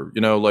murderer.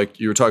 You know, like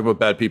you were talking about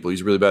bad people. He's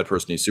a really bad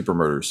person. He's super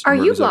murders. Are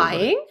you lying?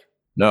 Everybody.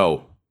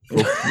 No.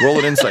 Roll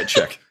an insight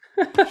check.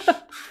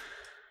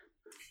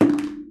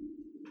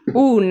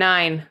 Ooh,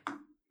 9.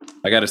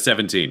 I got a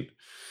 17.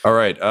 All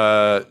right.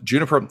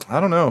 Juniper, I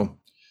don't know.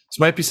 This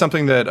might be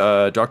something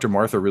that Dr.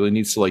 Martha really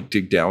needs to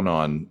dig down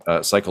on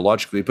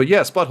psychologically. But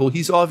yes, Butthole,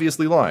 he's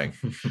obviously lying.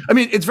 I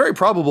mean, it's very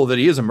probable that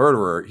he is a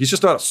murderer. He's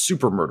just not a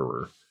super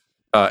murderer.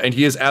 And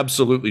he is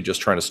absolutely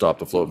just trying to stop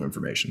the flow of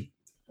information.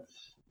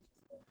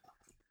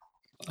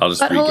 I'll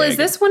just Butthole, is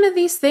this one of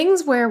these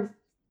things where,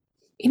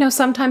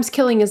 sometimes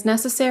killing is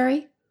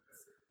necessary?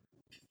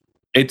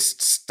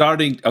 It's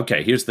starting.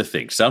 Okay, here's the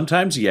thing.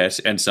 Sometimes yes,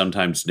 and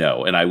sometimes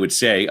no. And I would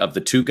say of the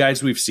two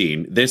guys we've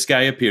seen, this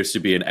guy appears to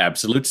be an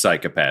absolute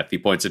psychopath. He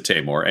points at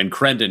Tamor. And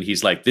Crendon,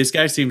 he's like, this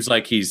guy seems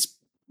like he's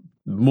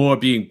more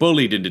being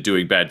bullied into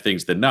doing bad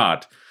things than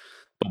not.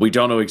 But we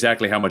don't know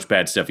exactly how much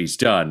bad stuff he's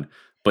done.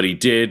 But he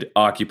did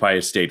occupy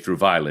his state through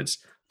violence.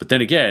 But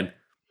then again,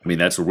 I mean,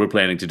 that's what we're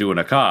planning to do in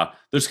Aka.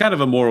 There's kind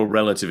of a moral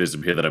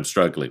relativism here that I'm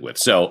struggling with.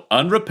 So,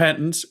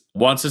 unrepentant,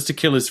 wants us to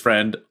kill his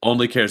friend,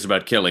 only cares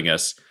about killing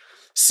us.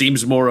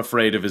 Seems more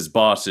afraid of his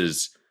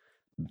bosses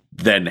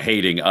than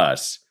hating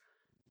us.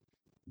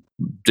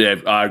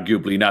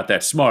 Arguably not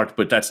that smart,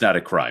 but that's not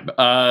a crime.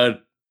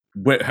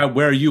 Where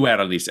are you at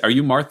on these? Are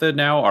you Martha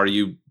now? Are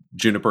you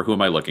Juniper? Who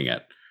am I looking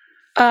at?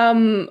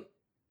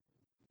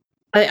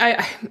 I've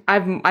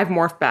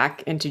morphed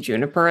back into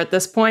Juniper at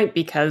this point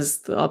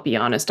because I'll be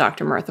honest,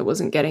 Dr. Martha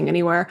wasn't getting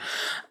anywhere.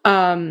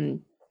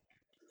 And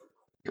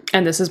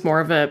this is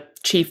more of a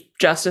Chief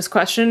Justice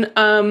question.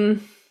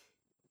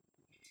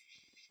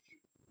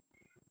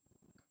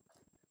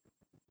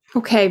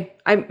 Okay,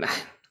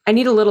 I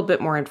need a little bit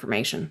more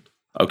information.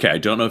 Okay, I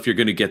don't know if you're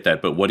going to get that,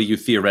 but what do you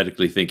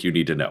theoretically think you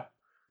need to know?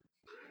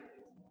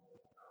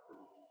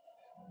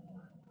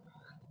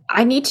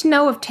 I need to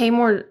know if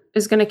Tamor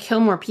is going to kill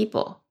more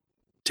people.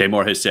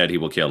 Tamor has said he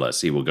will kill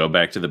us. He will go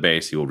back to the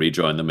base, he will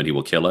rejoin them, and he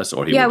will kill us,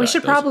 or he will Yeah, we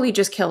should probably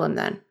just kill him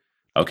then.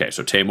 Okay,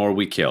 so Tamor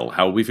we kill.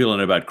 How are we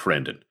feeling about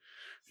Crendon?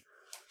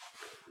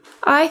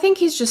 I think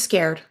he's just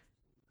scared.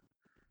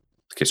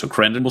 Okay, so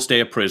Crendon will stay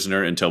a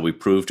prisoner until we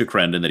prove to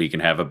Crendon that he can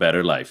have a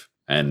better life.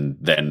 And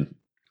then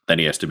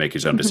he has to make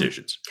his own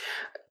decisions.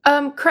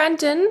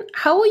 Crendon,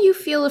 how will you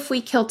feel if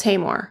we kill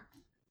Tamor?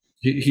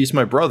 He's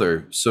my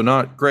brother, so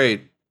not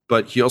great.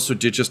 But he also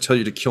did just tell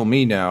you to kill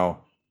me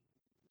now.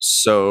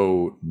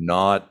 So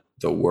not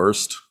the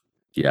worst.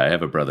 Yeah, I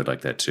have a brother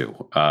like that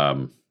too.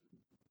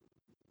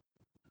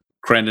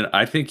 Crendon,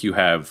 I think you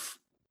have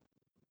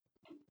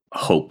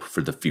hope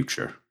for the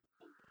future.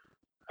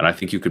 And I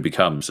think you could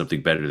become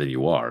something better than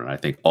you are. And I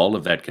think all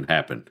of that can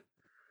happen.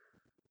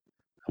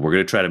 And we're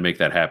going to try to make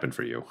that happen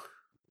for you.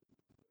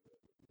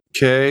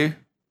 Okay.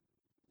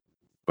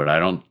 But I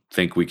don't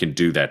think we can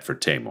do that for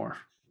Tamor.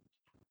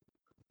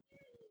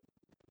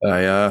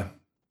 I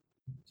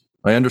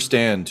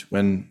understand.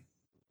 When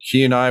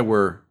he and I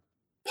were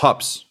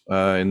pups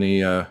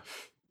in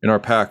our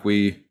pack,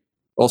 we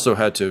also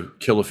had to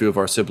kill a few of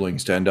our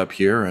siblings to end up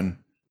here. And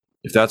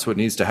if that's what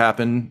needs to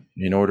happen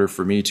in order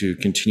for me to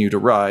continue to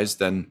rise,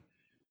 then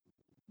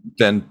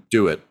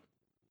do it.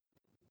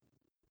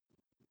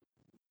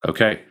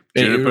 Okay.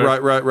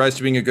 Rise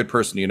to being a good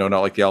person,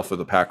 not like the alpha of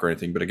the pack or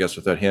anything, but I guess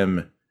without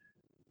him,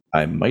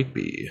 I might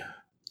be.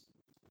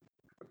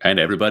 And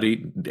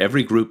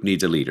every group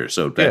needs a leader,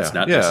 so that's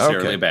not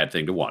necessarily a bad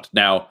thing to want.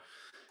 Now,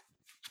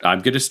 I'm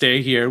going to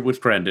stay here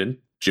with Crendon.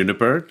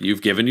 Juniper,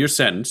 you've given your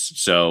sentence,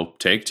 so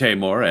take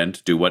Tamor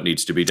and do what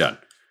needs to be done.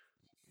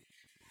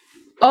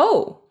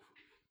 Oh.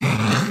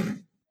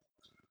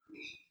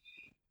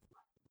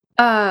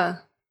 I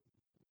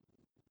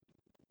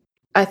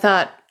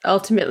thought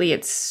ultimately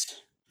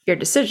it's your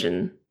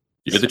decision.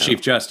 You're the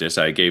Chief Justice.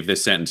 I gave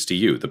this sentence to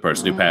you. The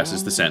person who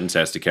passes the sentence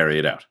has to carry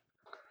it out.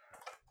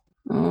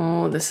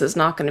 Oh, this is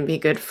not going to be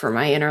good for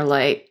my inner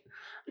light.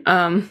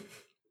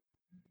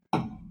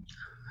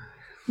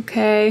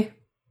 Okay.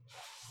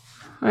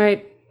 All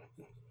right.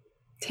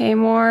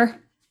 Tamor.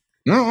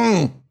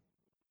 Mm-mm.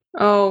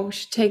 Oh, we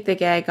should take the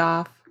gag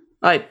off.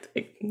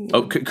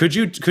 Could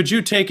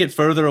you take it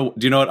further? Do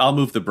you know what? I'll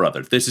move the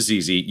brother. This is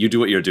easy. You do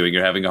what you're doing.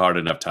 You're having a hard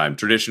enough time.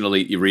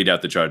 Traditionally, you read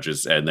out the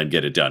charges and then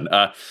get it done.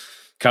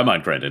 Come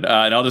on, Crendon.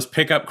 And I'll just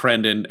pick up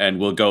Crendon and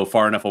we'll go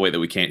far enough away that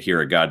we can't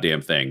hear a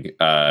goddamn thing.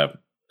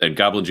 And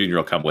Goblin Jr.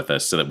 will come with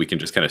us so that we can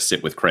just kind of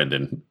sit with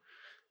Crendon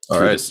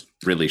through this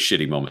really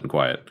shitty moment in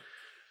quiet.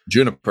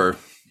 Juniper,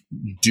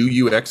 do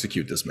you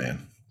execute this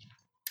man?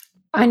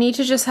 I need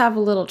to just have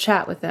a little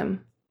chat with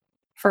him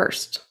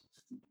first.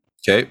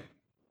 Okay.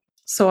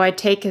 So I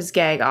take his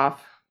gag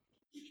off.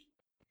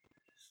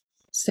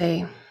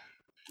 Say,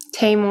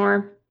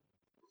 Tamor.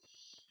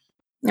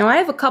 Now I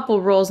have a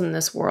couple roles in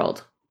this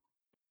world.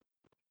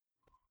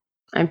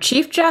 I'm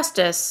Chief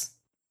Justice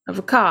of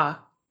Aka.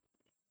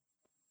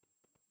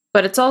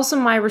 But it's also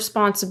my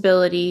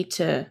responsibility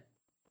to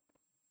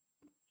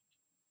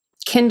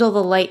kindle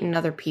the light in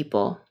other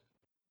people.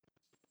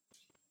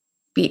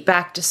 Beat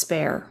back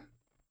despair.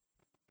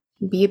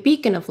 Be a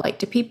beacon of light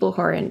to people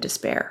who are in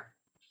despair.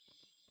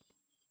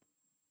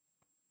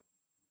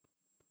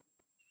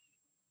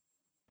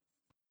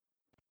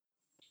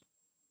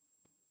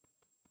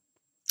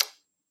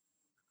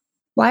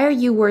 Why are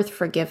you worth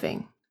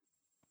forgiving?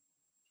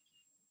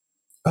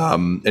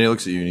 And he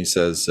looks at you and he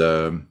says,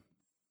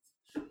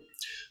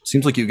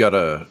 seems like you've got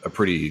a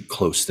pretty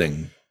close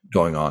thing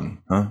going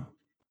on, huh?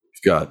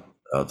 You've got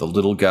the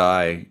little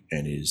guy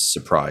and his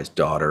surprised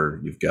daughter.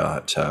 You've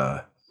got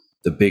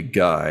the big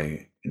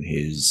guy and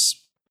his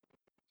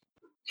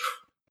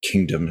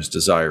kingdom, his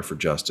desire for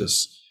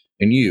justice.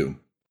 And you,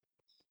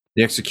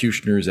 the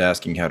executioner, is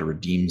asking how to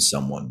redeem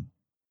someone.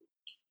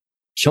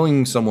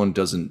 Killing someone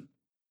doesn't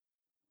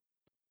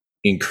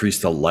increase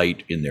the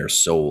light in their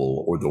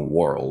soul or the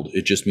world.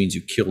 It just means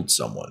you killed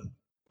someone.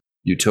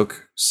 You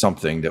took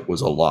something that was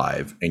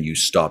alive and you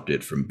stopped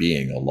it from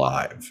being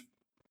alive.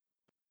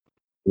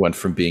 It went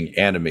from being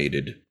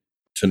animated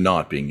to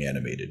not being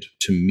animated,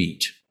 to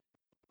meat.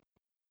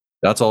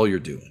 That's all you're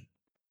doing.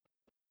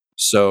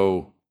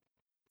 So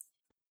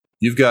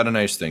you've got a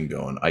nice thing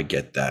going. I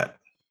get that.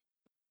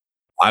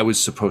 I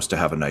was supposed to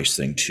have a nice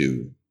thing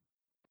too.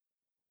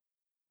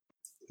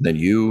 Then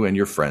you and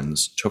your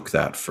friends took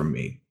that from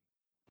me.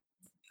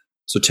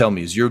 So tell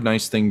me, is your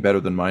nice thing better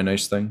than my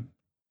nice thing?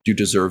 Do you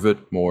deserve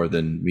it more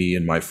than me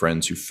and my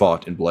friends who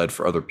fought and bled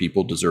for other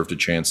people deserved a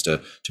chance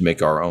to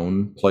make our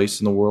own place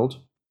in the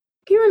world?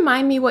 Can you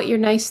remind me what your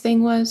nice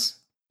thing was?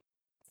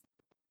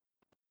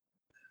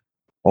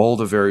 All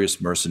the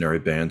various mercenary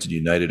bands had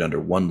united under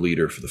one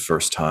leader for the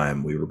first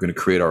time. We were going to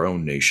create our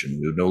own nation.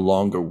 We would no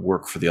longer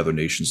work for the other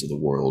nations of the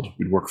world.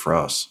 We'd work for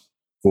us,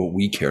 for what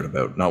we cared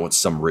about, not what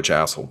some rich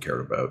asshole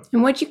cared about.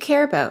 And what'd you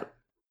care about?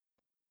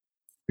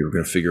 We were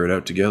going to figure it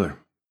out together.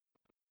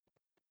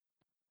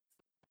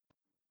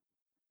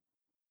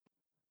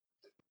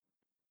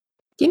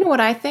 Do you know what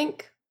I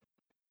think?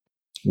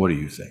 What do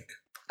you think?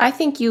 I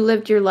think you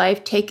lived your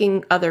life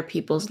taking other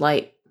people's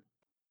light.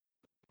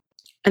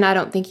 And I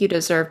don't think you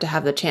deserve to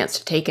have the chance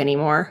to take any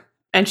more.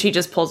 And she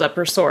just pulls up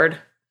her sword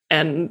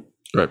and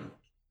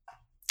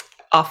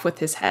off with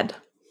his head.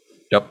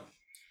 Yep.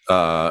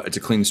 It's a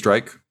clean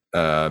strike.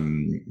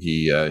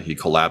 He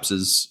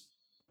collapses.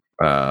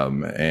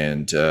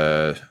 And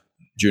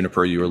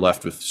Juniper, you were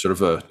left with sort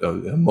of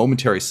a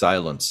momentary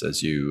silence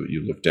as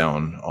you look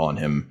down on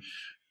him.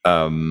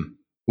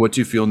 What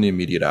do you feel in the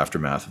immediate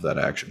aftermath of that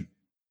action?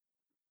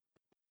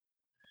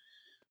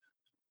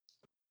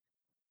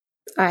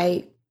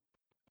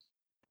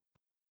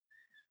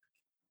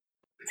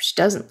 She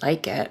doesn't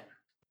like it.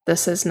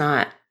 This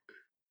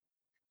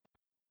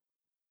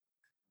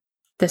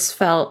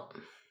felt,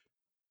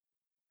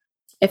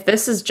 if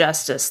this is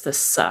justice, this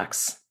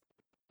sucks.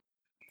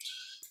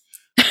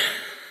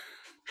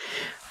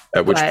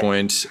 At which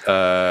point,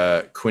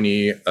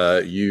 Quinny,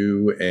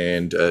 you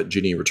and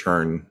Ginny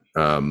return.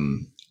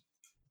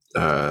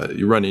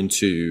 You run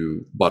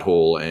into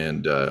Butthole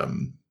and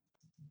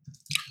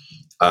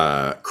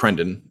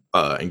Crendon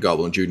and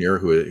Goblin Jr.,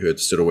 who had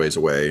stood a ways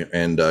away,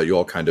 and you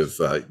all kind of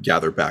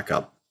gather back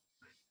up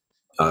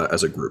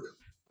as a group.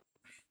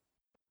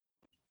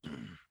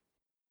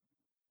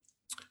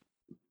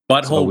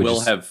 Butthole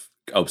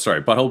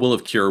Butthole will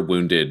have cure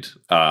wounded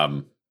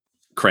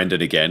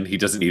Crendon again. He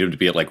doesn't need him to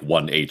be at like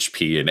 1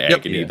 HP in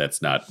agony. Yep, yeah.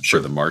 That's not for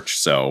the march,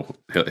 so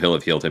he'll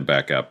have healed him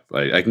back up.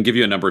 I can give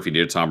you a number if you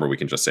need it, Tom, or we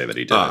can just say that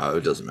he did.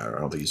 It doesn't matter.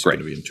 I don't think he's going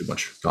to be in too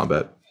much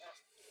combat.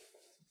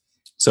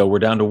 So we're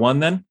down to 1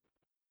 then?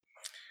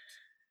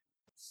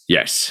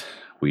 Yes.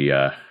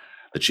 The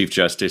Chief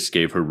Justice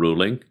gave her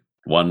ruling.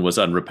 One was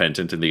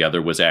unrepentant and the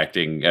other was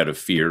acting out of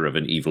fear of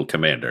an evil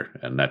commander,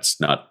 and that's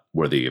not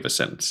worthy of a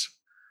sentence.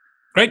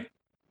 Great.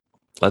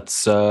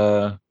 Let's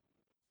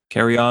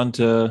carry on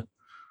to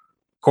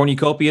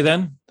Cornucopia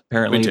then.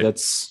 Apparently Quinton.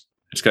 That's...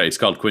 It's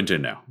called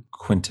Quinton now.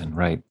 Quinton,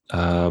 right.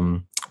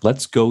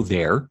 Let's go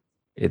there.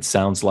 It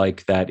sounds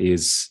like that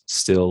is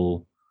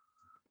still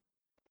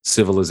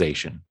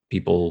civilization.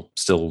 People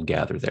still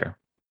gather there.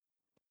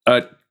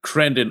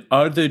 Crendon,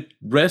 are the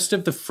rest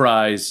of the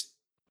Fries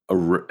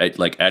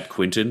at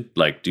Quinton?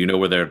 Like, do you know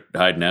where they're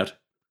hiding out?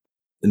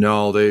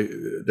 No,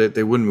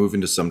 they wouldn't move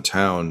into some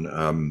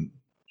town.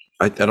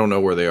 I don't know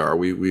where they are.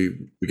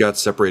 We got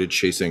separated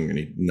chasing, and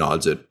he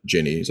nods at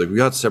Ginny. He's like, we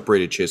got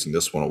separated chasing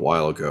this one a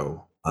while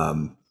ago.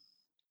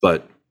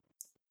 But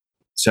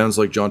sounds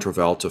like John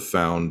Travolta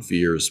found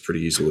Veers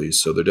pretty easily,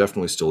 so they're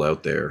definitely still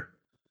out there.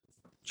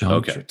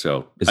 Okay,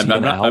 so is he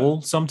an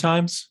owl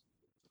sometimes?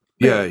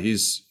 Yeah,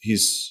 he's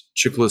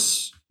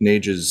Chickless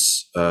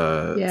Nage's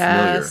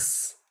familiar.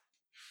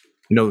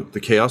 You know the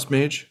Chaos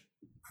Mage?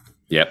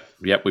 Yep,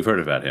 we've heard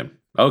about him.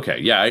 Okay,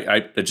 yeah,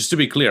 I just to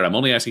be clear, I'm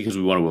only asking because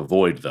we want to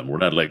avoid them. We're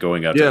not like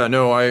going out. Yeah,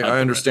 no, I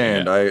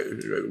understand.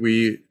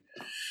 Yeah.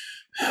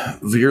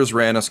 Veers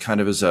ran us kind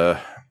of as we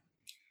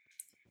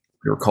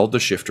were called the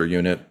Shifter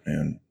Unit,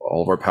 and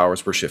all of our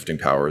powers were shifting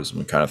powers, and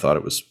we kind of thought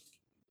it was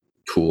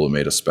cool and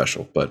made us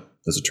special, but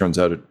as it turns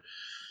out, it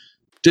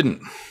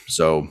didn't.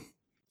 So,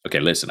 okay,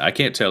 listen, I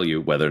can't tell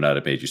you whether or not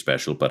it made you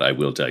special, but I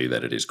will tell you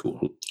that it is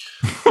cool.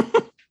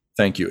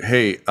 Thank you.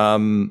 Hey,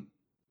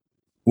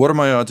 what are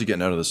my odds of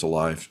getting out of this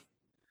alive?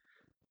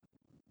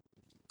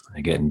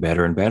 They're getting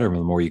better and better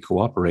the more you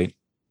cooperate.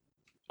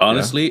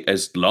 Honestly,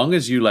 as long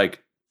as you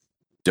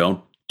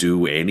don't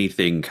do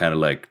anything kind of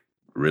like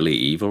really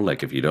evil,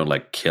 like if you don't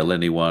like kill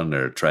anyone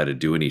or try to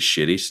do any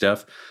shitty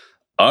stuff.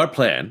 Our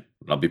plan,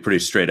 and I'll be pretty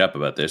straight up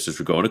about this, is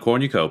we're going to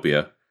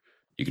Cornucopia.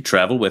 You can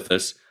travel with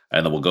us,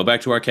 and then we'll go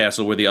back to our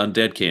castle where the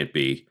undead can't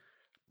be.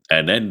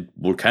 And then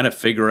we'll kind of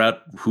figure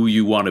out who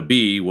you want to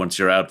be once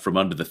you're out from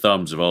under the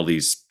thumbs of all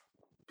these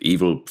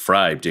evil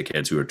fry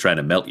dickheads who are trying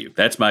to melt you.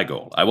 That's my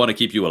goal. I want to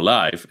keep you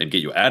alive and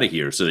get you out of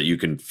here so that you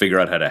can figure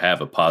out how to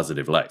have a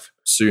positive life.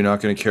 So you're not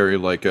going to carry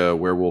like a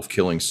werewolf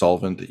killing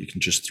solvent that you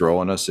can just throw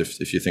on us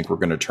if you think we're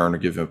going to turn or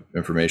give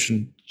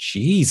information?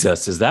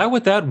 Jesus, is that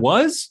what that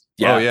was?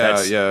 Yeah,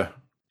 yeah.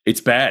 It's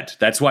bad.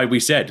 That's why we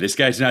said this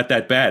guy's not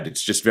that bad.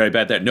 It's just very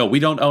bad. That no, we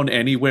don't own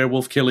any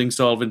werewolf killing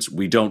solvents.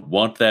 We don't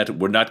want that.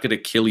 We're not going to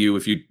kill you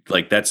if you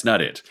like. That's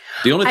not it.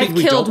 The only thing I've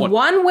we killed don't want.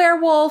 one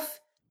werewolf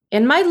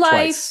in my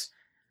life.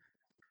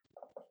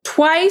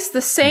 Twice,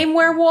 the same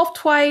werewolf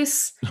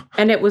twice,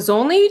 and it was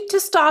only to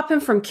stop him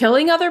from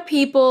killing other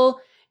people.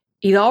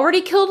 He'd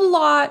already killed a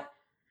lot.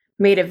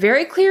 Made it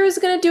very clear he's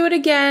going to do it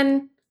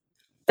again.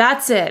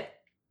 That's it.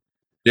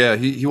 Yeah,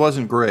 he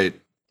wasn't great.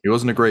 He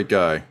wasn't a great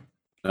guy.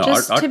 No,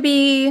 Just to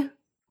be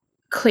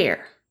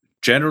clear.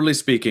 Generally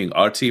speaking,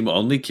 our team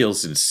only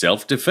kills in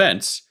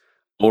self-defense,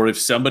 or if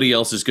somebody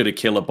else is going to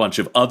kill a bunch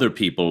of other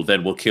people,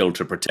 then we'll kill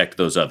to protect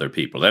those other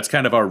people. That's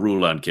kind of our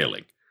rule on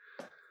killing.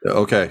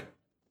 Okay.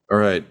 All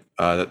right.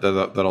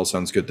 That all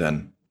sounds good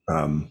then.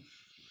 On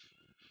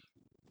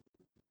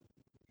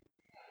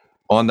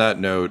that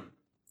note,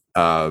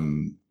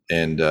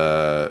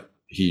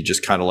 he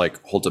just kind of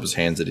like holds up his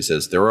hands and he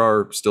says, there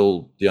are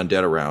still the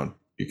undead around.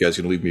 You guys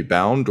going to leave me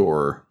bound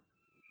or...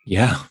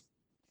 Yeah,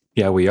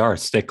 we are.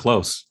 Stay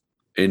close.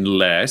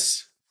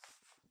 Unless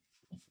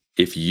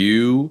if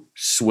you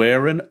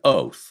swear an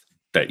oath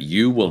that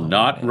you will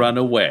not run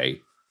away,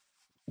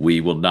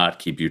 we will not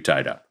keep you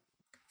tied up.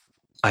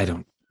 I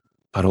don't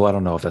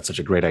know if that's such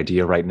a great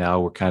idea right now.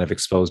 We're kind of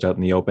exposed out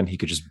in the open. He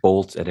could just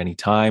bolt at any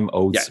time.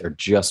 Oaths are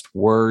just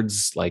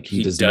words. Like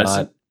he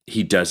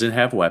doesn't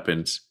have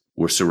weapons.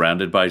 We're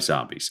surrounded by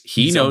zombies.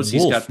 He knows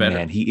he's got better.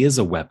 Man, he is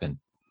a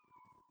weapon.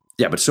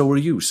 Yeah, but so are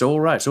you. So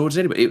are I. So is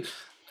anybody.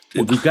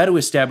 We've got to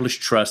establish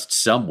trust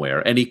somewhere,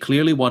 and he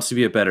clearly wants to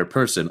be a better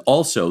person.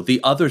 Also, the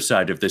other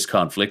side of this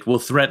conflict will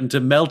threaten to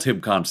melt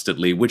him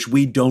constantly, which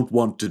we don't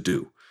want to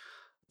do.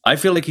 I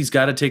feel like he's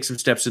got to take some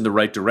steps in the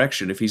right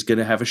direction if he's going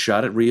to have a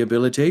shot at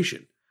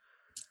rehabilitation.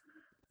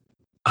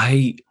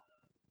 I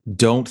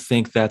don't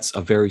think that's a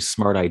very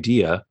smart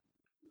idea,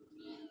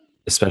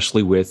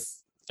 especially with,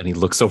 and he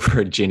looks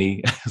over at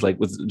Ginny, like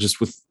with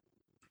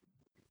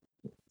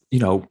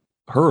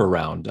her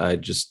around.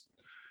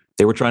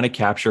 They were trying to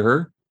capture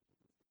her.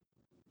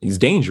 He's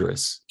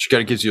dangerous. She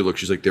kind of gives you a look.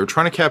 She's like, they were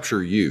trying to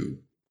capture you.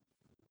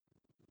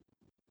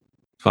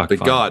 They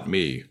got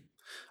me.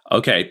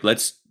 Okay,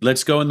 let's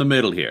go in the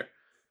middle here.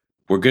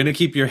 We're going to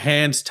keep your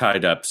hands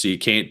tied up so you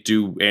can't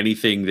do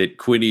anything that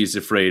Quinny is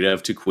afraid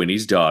of to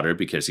Quinny's daughter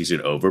because he's an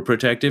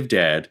overprotective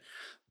dad.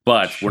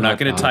 But we're not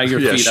going to tie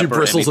your feet up. She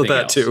bristles at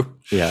that too.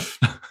 Yeah,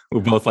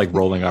 we're both like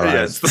rolling our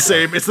eyes. It's the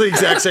same. It's the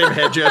exact same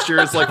head gesture.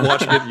 It's like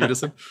watching it in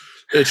unison.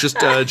 It's just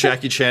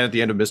Jackie Chan at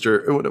the end of was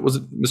it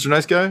Mr.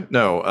 Nice Guy?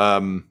 No,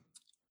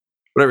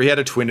 whatever. He had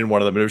a twin in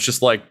one of them, and it was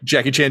just like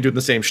Jackie Chan doing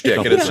the same shtick.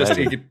 And it's just,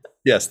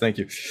 yes, thank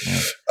you.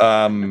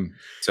 Yeah.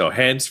 So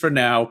hands for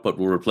now, but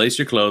we'll replace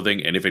your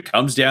clothing. And if it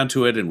comes down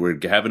to it, and we're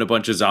having a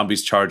bunch of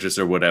zombies charge us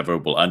or whatever,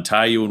 we'll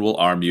untie you and we'll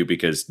arm you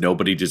because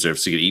nobody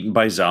deserves to get eaten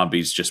by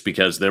zombies just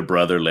because their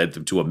brother led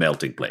them to a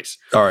melting place.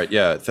 All right,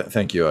 yeah,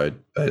 thank you. I'd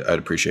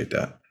appreciate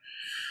that.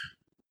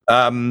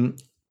 And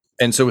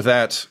so with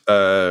that,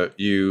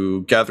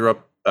 you gather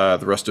up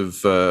the rest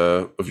of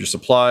your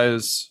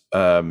supplies.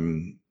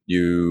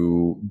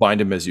 You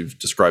bind him as you've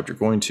described you're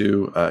going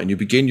to, and you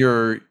begin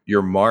your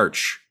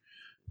march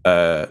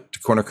to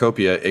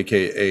Cornucopia,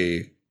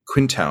 aka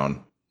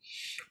Quintown,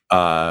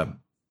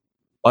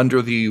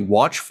 under the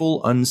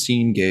watchful,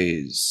 unseen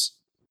gaze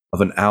of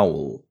an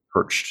owl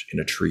perched in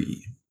a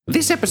tree.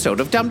 This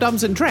episode of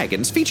Dum-Dums and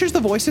Dragons features the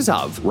voices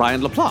of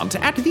Ryan LaPlante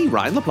at the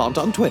Ryan LaPlante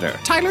on Twitter,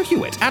 Tyler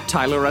Hewitt at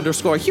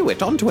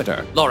Tyler_Hewitt on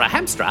Twitter, Laura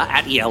Hamstra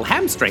at EL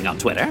Hamstring on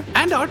Twitter,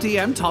 and our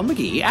DM Tom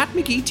McGee at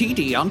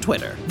McGeeTD on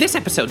Twitter. This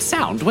episode's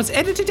sound was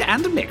edited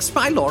and mixed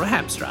by Laura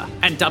Hamstra,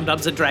 and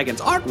Dum-Dums and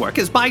Dragons artwork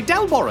is by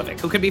Del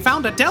Borovic, who can be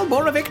found at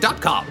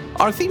delborovic.com.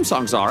 Our theme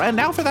songs are And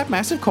Now for That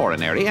Massive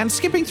Coronary and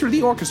Skipping Through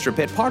the Orchestra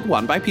Pit Part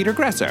 1 by Peter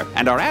Gresser,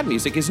 and our ad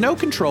music is No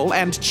Control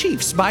and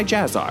Chiefs by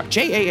Jazzar,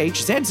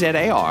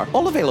 JAHZZAR,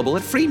 all available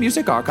at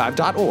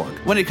freemusicarchive.org.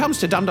 When it comes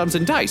to Dum-Dums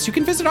and Dice, you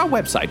can visit our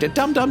website at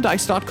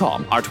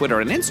dumdumdice.com. Our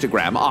Twitter and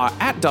Instagram are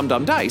at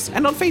dumdumdice,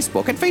 and on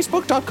Facebook at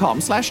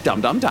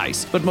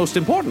facebook.com/dumdumdice. But most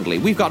importantly,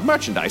 we've got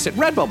merchandise at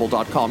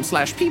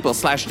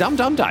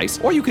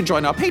redbubble.com/people/dumdumdice, or you can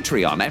join our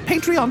Patreon at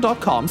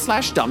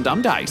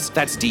patreon.com/dumdumdice.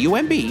 That's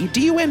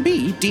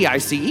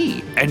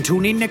DUMBDUMBDICE. And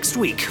tune in next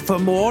week for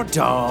more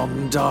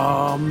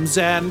Dum-Dums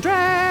and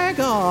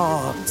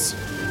Dragons.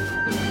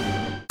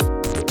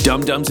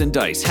 Dum Dums and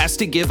Dice has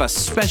to give a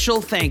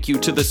special thank you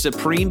to the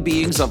supreme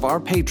beings of our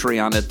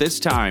Patreon at this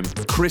time.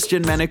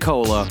 Christian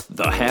Menicola,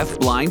 the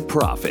Half-Blind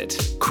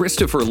Prophet.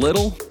 Christopher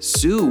Little,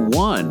 Sue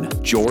One,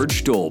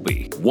 George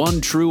Dolby.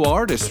 One True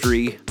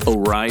Artistry,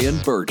 Orion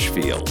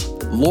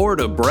Birchfield. Lord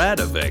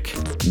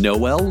Abradovic,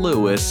 Noel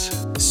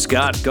Lewis,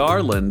 Scott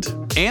Garland,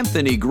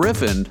 Anthony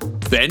Griffin,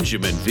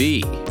 Benjamin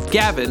V,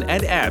 Gavin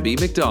and Abby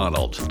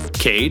McDonald,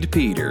 Cade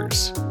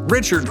Peters,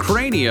 Richard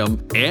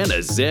Cranium, Anna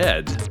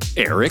Zed,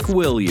 Eric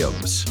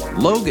Williams,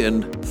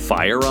 Logan,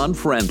 Fire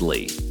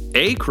Unfriendly,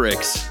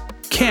 Acrix,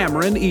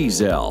 Cameron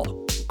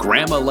Ezel,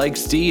 Grandma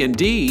Likes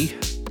D&D,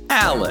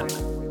 Alan,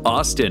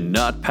 Austin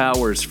Nut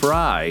Powers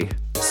Fry,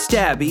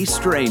 Stabby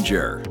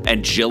Stranger,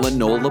 and Jill and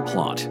Noel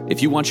LaPlante.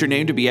 If you want your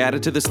name to be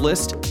added to this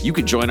list, you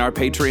can join our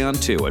Patreon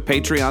too at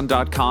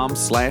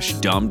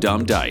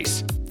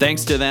patreon.com/dumdumdice.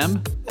 Thanks to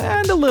them,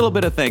 and a little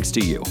bit of thanks to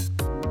you.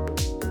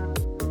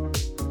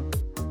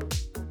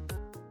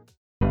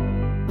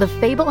 The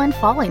Fable and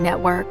Folly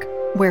Network,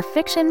 where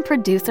fiction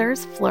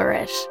producers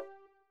flourish.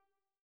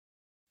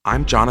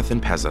 I'm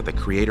Jonathan Pezza, the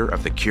creator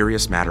of the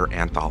Curious Matter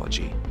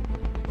anthology.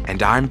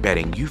 And I'm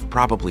betting you've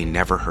probably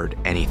never heard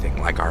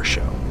anything like our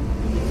show.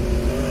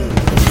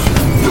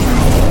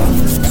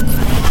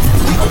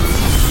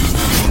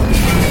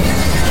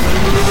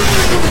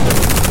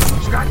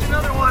 Scratch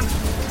another one.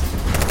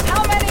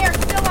 How many are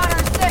still on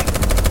our six?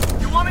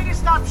 You want me to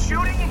stop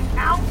shooting and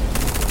count?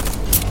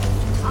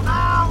 I'm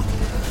out.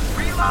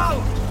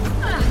 Reload.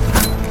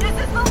 This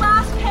is the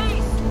last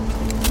case.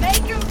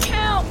 Make them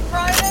count,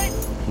 Friday.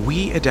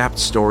 We adapt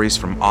stories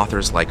from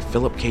authors like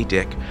Philip K.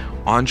 Dick,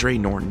 Andre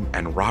Norton,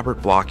 and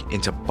Robert Bloch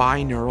into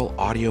binaural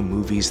audio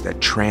movies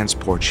that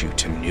transport you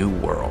to new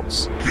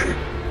worlds. Hey,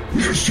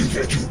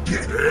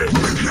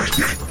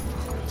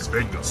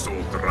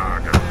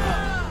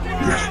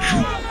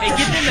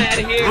 get them out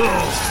of here.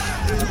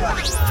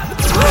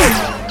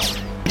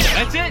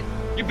 That's it.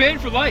 You're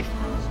banned for life.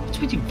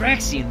 Between you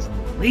Braxians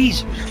and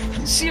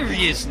lasers.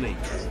 Seriously.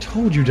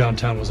 Told you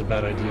downtown was a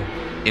bad idea.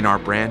 In our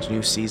brand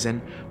new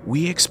season,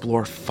 we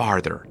explore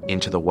farther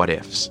into the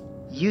what-ifs.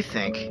 You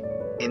think,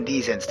 in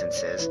these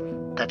instances,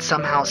 that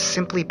somehow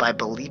simply by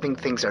believing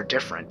things are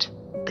different,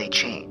 they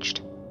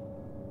changed.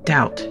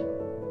 Doubt.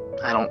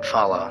 I don't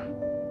follow.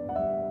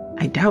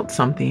 I doubt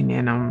something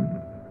and,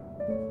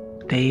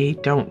 they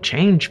don't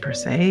change per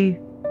se.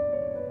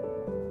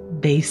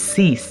 They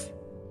cease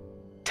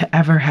to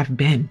ever have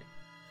been.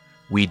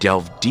 We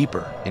delve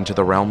deeper into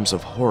the realms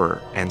of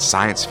horror and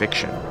science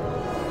fiction.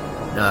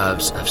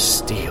 Nerves of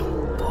steel,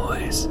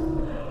 boys.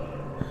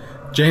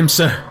 James,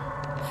 sir.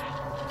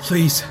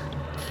 Please.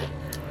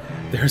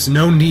 There's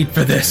no need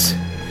for this.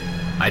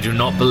 I do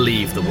not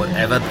believe that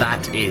whatever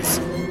that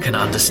is can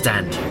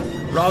understand you.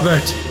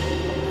 Robert,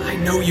 I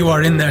know you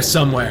are in there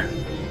somewhere.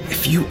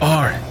 If you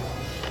are,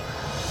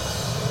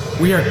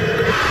 we are...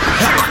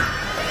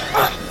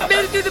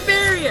 Made it through the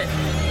barrier.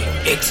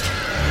 It's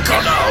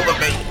got a hold of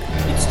me.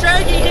 It's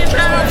dragging him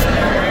out.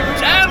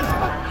 Damn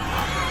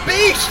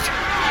beast!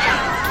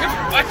 If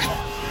I could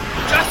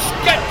just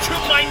get to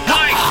my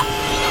knife.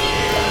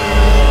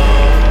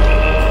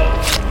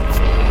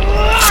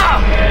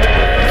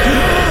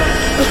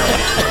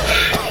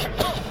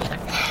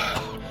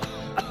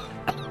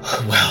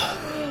 Well,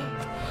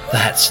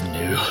 that's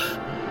new.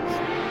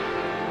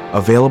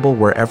 Available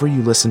wherever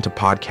you listen to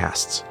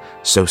podcasts.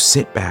 So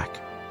sit back,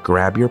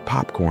 grab your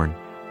popcorn,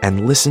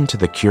 and listen to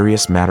the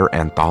Curious Matter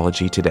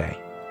anthology today.